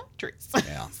respect boundaries.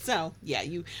 Yeah. So, yeah,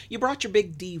 you brought your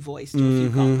big D voice to a few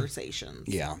conversations.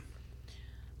 Yeah.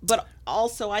 But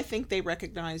also, I think they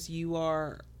recognize you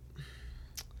are,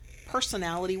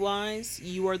 personality-wise,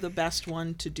 you are the best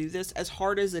one to do this, as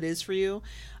hard as it is for you.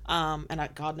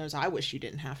 God knows I wish you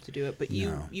didn't have to do it, but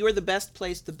you are the best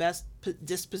place, the best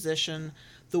disposition,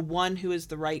 the one who is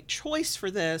the right choice for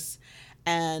this.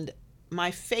 And my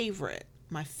favorite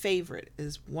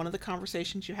is one of the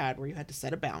conversations you had where you had to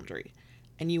set a boundary,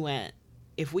 and you went,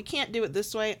 if we can't do it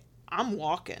this way, I'm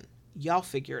walking. Y'all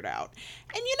figure it out.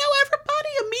 And everybody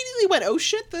immediately went, oh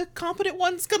shit, the competent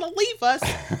one's gonna leave us.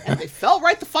 And they fell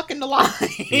right the fuck into line.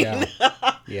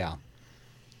 Yeah.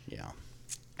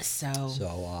 So,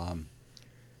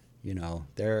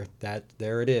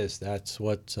 there it is. That's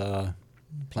what's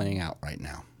playing out right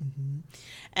now. Mm-hmm.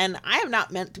 And I have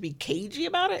not meant to be cagey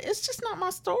about it. It's just not my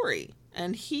story.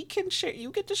 And he can share.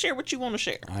 You get to share what you want to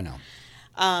share. I know.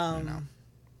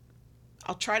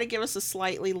 I'll try to give us a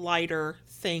slightly lighter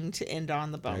thing to end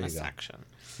on the bonus go. section.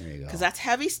 There you go. Because that's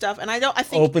heavy stuff. And I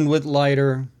think... Open with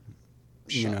lighter.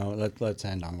 Sure. You know, let's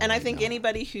end on. And I think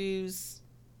anybody who's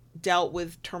dealt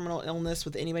with terminal illness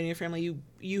with anybody in your family,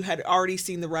 you had already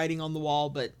seen the writing on the wall,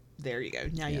 but there you go.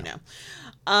 Now you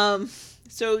know.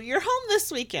 So you're home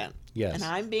this weekend. Yes. And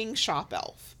I'm being shop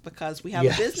elf because we have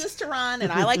a business to run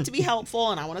and I like to be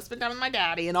helpful and I want to spend time with my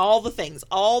daddy and all the things,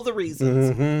 all the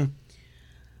reasons. Mm-hmm.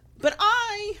 But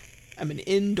I am an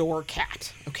indoor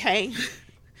cat, okay?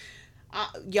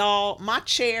 Y'all, my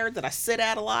chair that I sit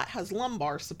at a lot has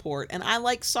lumbar support, and I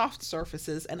like soft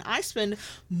surfaces, and I spend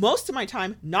most of my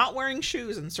time not wearing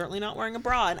shoes and certainly not wearing a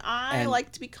bra, and I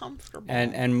like to be comfortable.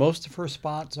 And most of her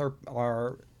spots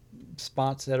are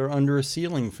spots that are under a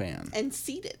ceiling fan. And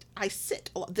seated. I sit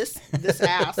a lot. This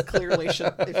ass clearly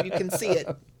should, if you can see it,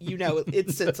 you know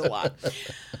it sits a lot.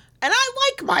 And I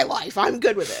like my life. I'm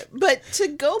good with it. But to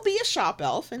go be a shop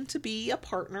elf and to be a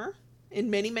partner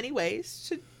in many, many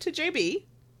ways to JB,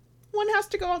 one has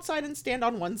to go outside and stand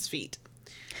on one's feet.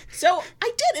 So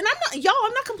I did, and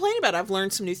I'm not complaining about it. I've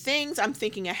learned some new things. I'm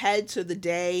thinking ahead to the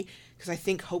day, because I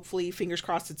think hopefully, fingers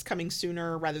crossed, it's coming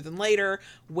sooner rather than later,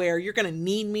 where you're going to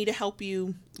need me to help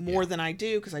you more than I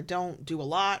do, because I don't do a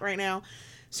lot right now.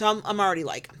 So I'm already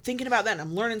I'm thinking about that, and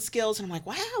I'm learning skills, and I'm like,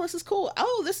 wow, this is cool.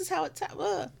 Oh, this is how it's...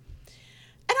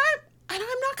 And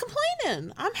I'm not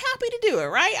complaining. I'm happy to do it,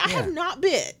 right? I have not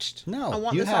bitched. No, I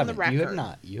want you this haven't. on the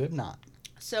record. You have not.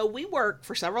 So we work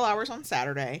for several hours on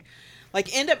Saturday.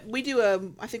 We do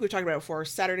I think we've talked about it before,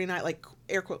 Saturday night,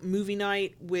 air quote, movie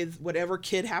night with whatever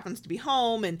kid happens to be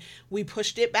home. And we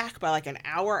pushed it back by an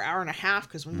hour and a half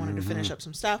because we wanted to finish up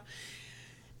some stuff.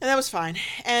 And that was fine.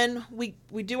 And we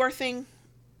do our thing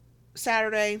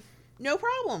Saturday. No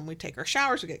problem. We take our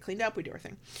showers, we get cleaned up, we do our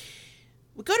thing.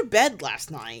 We go to bed last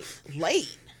night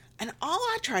late, and all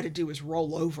I tried to do was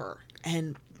roll over,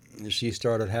 and she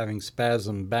started having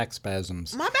back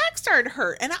spasms. My back started to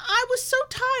hurt, and I was so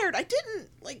tired. I didn't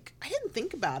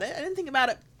think about it. I didn't think about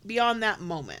it beyond that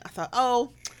moment. I thought,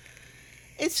 oh,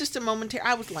 it's just a momentary.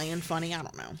 I was laying funny. I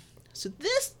don't know. So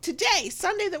today,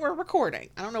 Sunday that we're recording,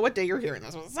 I don't know what day you're hearing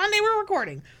this, but Sunday we're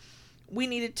recording, we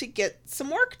needed to get some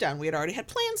work done. We had already had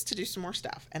plans to do some more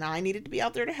stuff, and I needed to be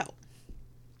out there to help.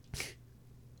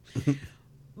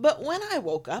 But when I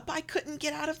woke up, I couldn't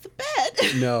get out of the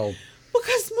bed. No.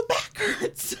 Because my back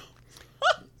hurts so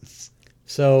much.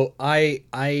 So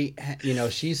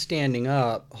she's standing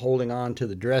up, holding on to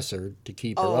the dresser to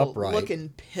keep her upright. Looking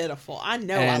pitiful. I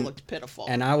know I looked pitiful.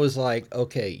 And I was like,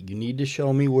 okay, you need to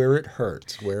show me where it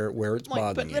hurts, where it's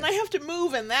bothering you. But then I have to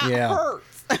move, and that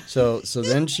hurts. So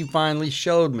then she finally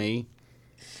showed me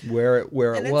where it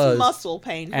and was. It's muscle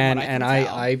pain. And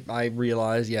I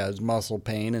realized, it's muscle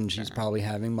pain, and she's probably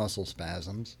having muscle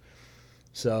spasms.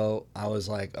 So I was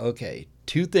like, okay,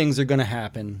 two things are going to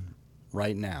happen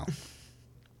right now.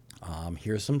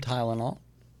 Here's some Tylenol.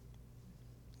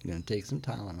 I'm going to take some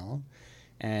Tylenol.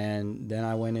 And then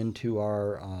I went into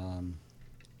our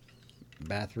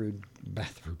bathroom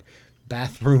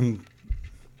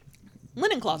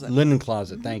linen closet. Linen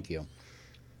closet, thank you.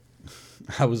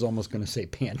 I was almost going to say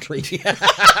pantry.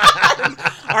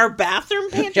 Our bathroom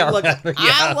pantry. Look,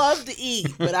 I love to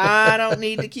eat, but I don't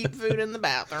need to keep food in the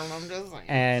bathroom. I'm just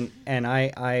saying. And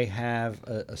I have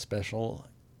a special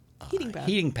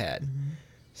heating pad. Mm-hmm.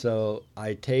 So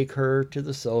I take her to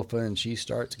the sofa, and she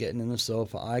starts getting in the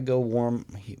sofa. I go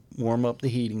warm up the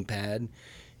heating pad,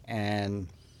 and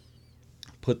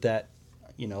put that,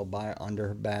 by under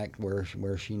her back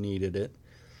where she needed it.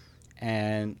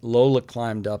 And Lola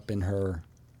climbed up in her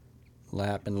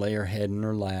lap and lay her head in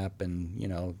her lap, and,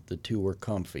 the two were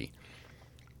comfy.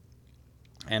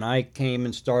 And I came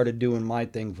and started doing my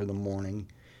thing for the morning,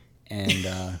 and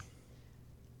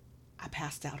I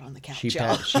passed out on the couch. She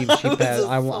passed.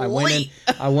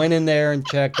 I went in there and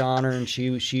checked on her, and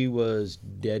she was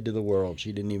dead to the world.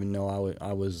 She didn't even know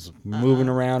I was moving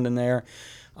around in there.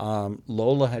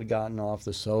 Lola had gotten off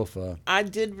the sofa. I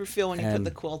did feel when you put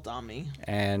the quilt on me.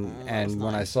 And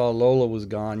when I saw Lola was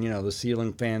gone, the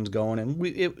ceiling fan's going,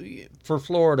 and for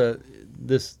Florida,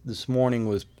 this morning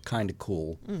was kind of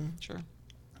cool. Sure.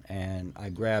 And I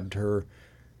grabbed her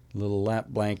little lap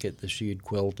blanket that she had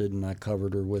quilted, and I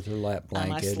covered her with her lap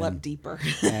blanket. And I slept deeper.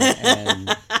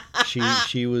 and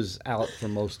she was out for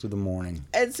most of the morning.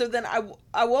 And so then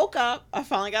I woke up. I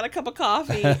finally got a cup of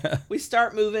coffee. We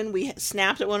start moving. We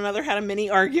snapped at one another, had a mini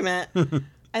argument. And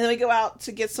then we go out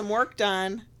to get some work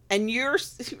done. And you're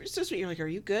so sweet. You're like, are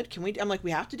you good? Can we? I'm like,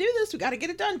 we have to do this. We got to get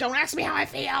it done. Don't ask me how I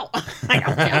feel. I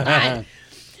don't feel good.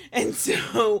 And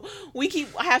so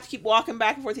I have to keep walking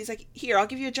back and forth. He's like, here, I'll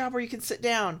give you a job where you can sit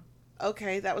down.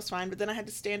 okay, that was fine. But then I had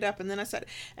to stand up, and then I said,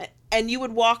 and you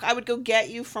would walk. I would go get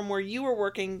you from where you were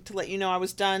working to let you know I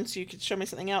was done, so you could show me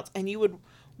something else. And you would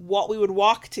walk. We would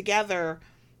walk together,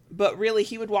 but really,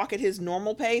 he would walk at his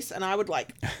normal pace, and I would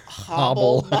like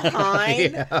hobble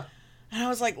behind. Yeah. And I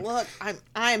was like, look,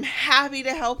 I'm happy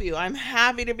to help you. I'm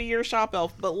happy to be your shop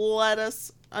elf, but let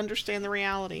us understand the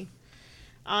reality.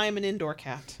 I'm an indoor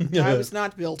cat. I was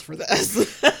not built for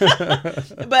this.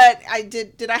 But I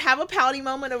did I have a pouty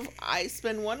moment of I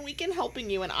spend 1 weekend helping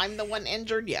you and I'm the one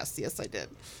injured? Yes, I did.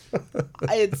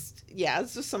 It's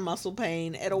just some muscle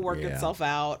pain. It'll work itself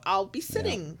out. I'll be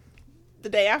sitting the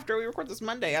day after we record this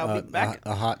Monday. I'll be back.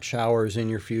 A hot shower is in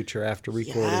your future after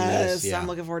recording this. Yeah. I'm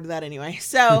looking forward to that anyway.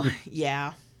 So,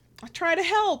 yeah. I try to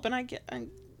help and I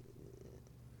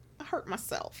hurt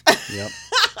myself. Yep.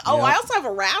 Oh, Yep. I also have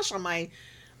a rash on my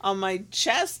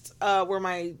chest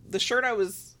where the shirt I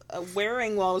was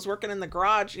wearing while I was working in the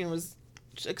garage, was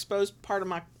exposed part of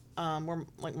my where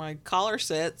like my collar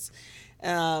sits,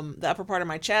 the upper part of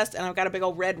my chest, and I've got a big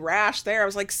old red rash there. I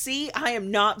was like, see, I am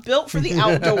not built for the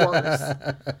outdoors.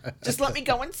 Just let me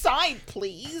go inside,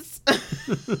 please.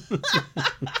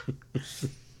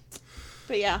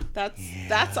 But yeah,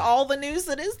 that's all the news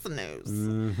that is the news.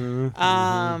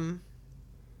 Mm-hmm,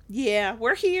 Yeah,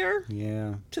 we're here.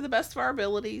 Yeah. To the best of our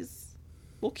abilities.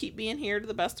 We'll keep being here to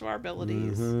the best of our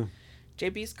abilities. Mm-hmm.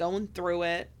 JB's going through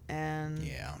it, and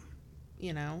Yeah.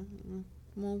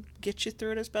 We'll get you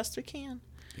through it as best we can.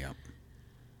 Yep.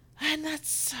 And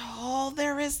that's all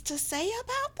there is to say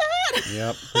about that.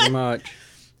 Yep. Pretty much.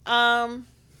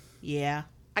 Yeah.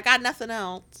 I got nothing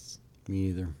else. Me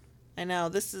either. I know,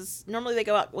 this is, normally they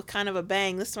go out with kind of a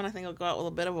bang. This one I think will go out with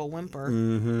a bit of a whimper.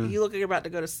 Mm-hmm. You look like you're about to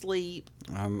go to sleep.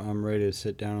 I'm ready to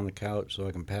sit down on the couch so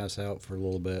I can pass out for a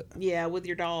little bit. Yeah, with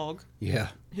your dog. Yeah.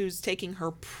 Who's taking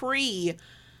her pre-daddy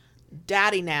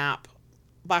nap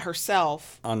by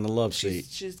herself. On the love seat.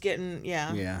 She's getting,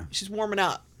 Yeah. she's warming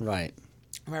up. Right.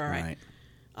 Right.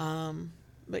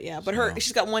 But yeah, but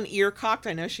she's got one ear cocked.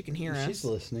 I know she can hear us. She's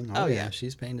listening. Oh, Yeah. yeah.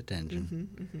 She's paying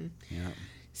attention. Yeah.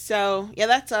 So yeah,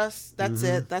 that's us. That's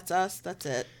it. That's us. That's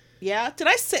it. Yeah.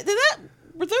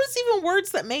 Were those even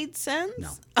words that made sense? No.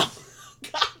 Oh,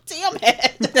 God damn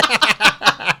it.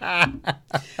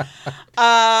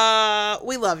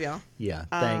 We love y'all. Yeah.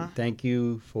 Thank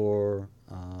you for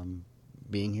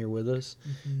being here with us.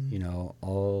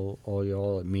 All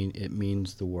y'all. It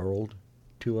means the world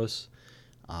to us.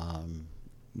 The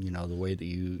way that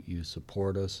you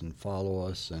support us and follow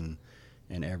us and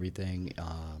everything.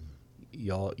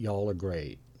 Y'all are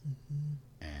great,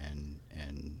 and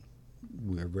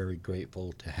we're very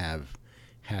grateful to have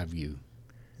you.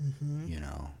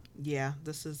 Yeah,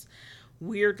 this is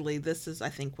I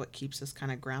think what keeps us kind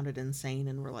of grounded and sane,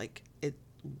 and we're like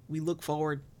we look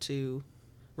forward to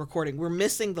recording. We're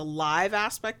missing the live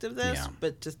aspect of this,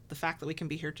 but just the fact that we can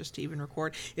be here just to even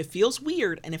record, it feels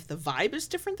weird. And if the vibe is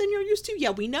different than you're used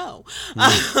to, we know.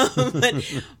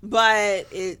 But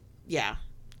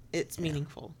it's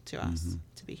meaningful to us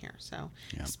to be here. So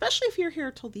especially if you're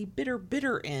here till the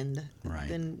bitter end,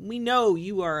 then we know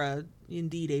you are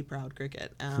indeed a proud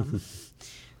cricket.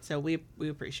 So we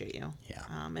appreciate you. Yeah.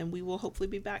 And we will hopefully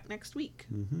be back next week.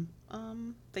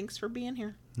 Thanks for being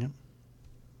here. Yep.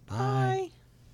 Bye.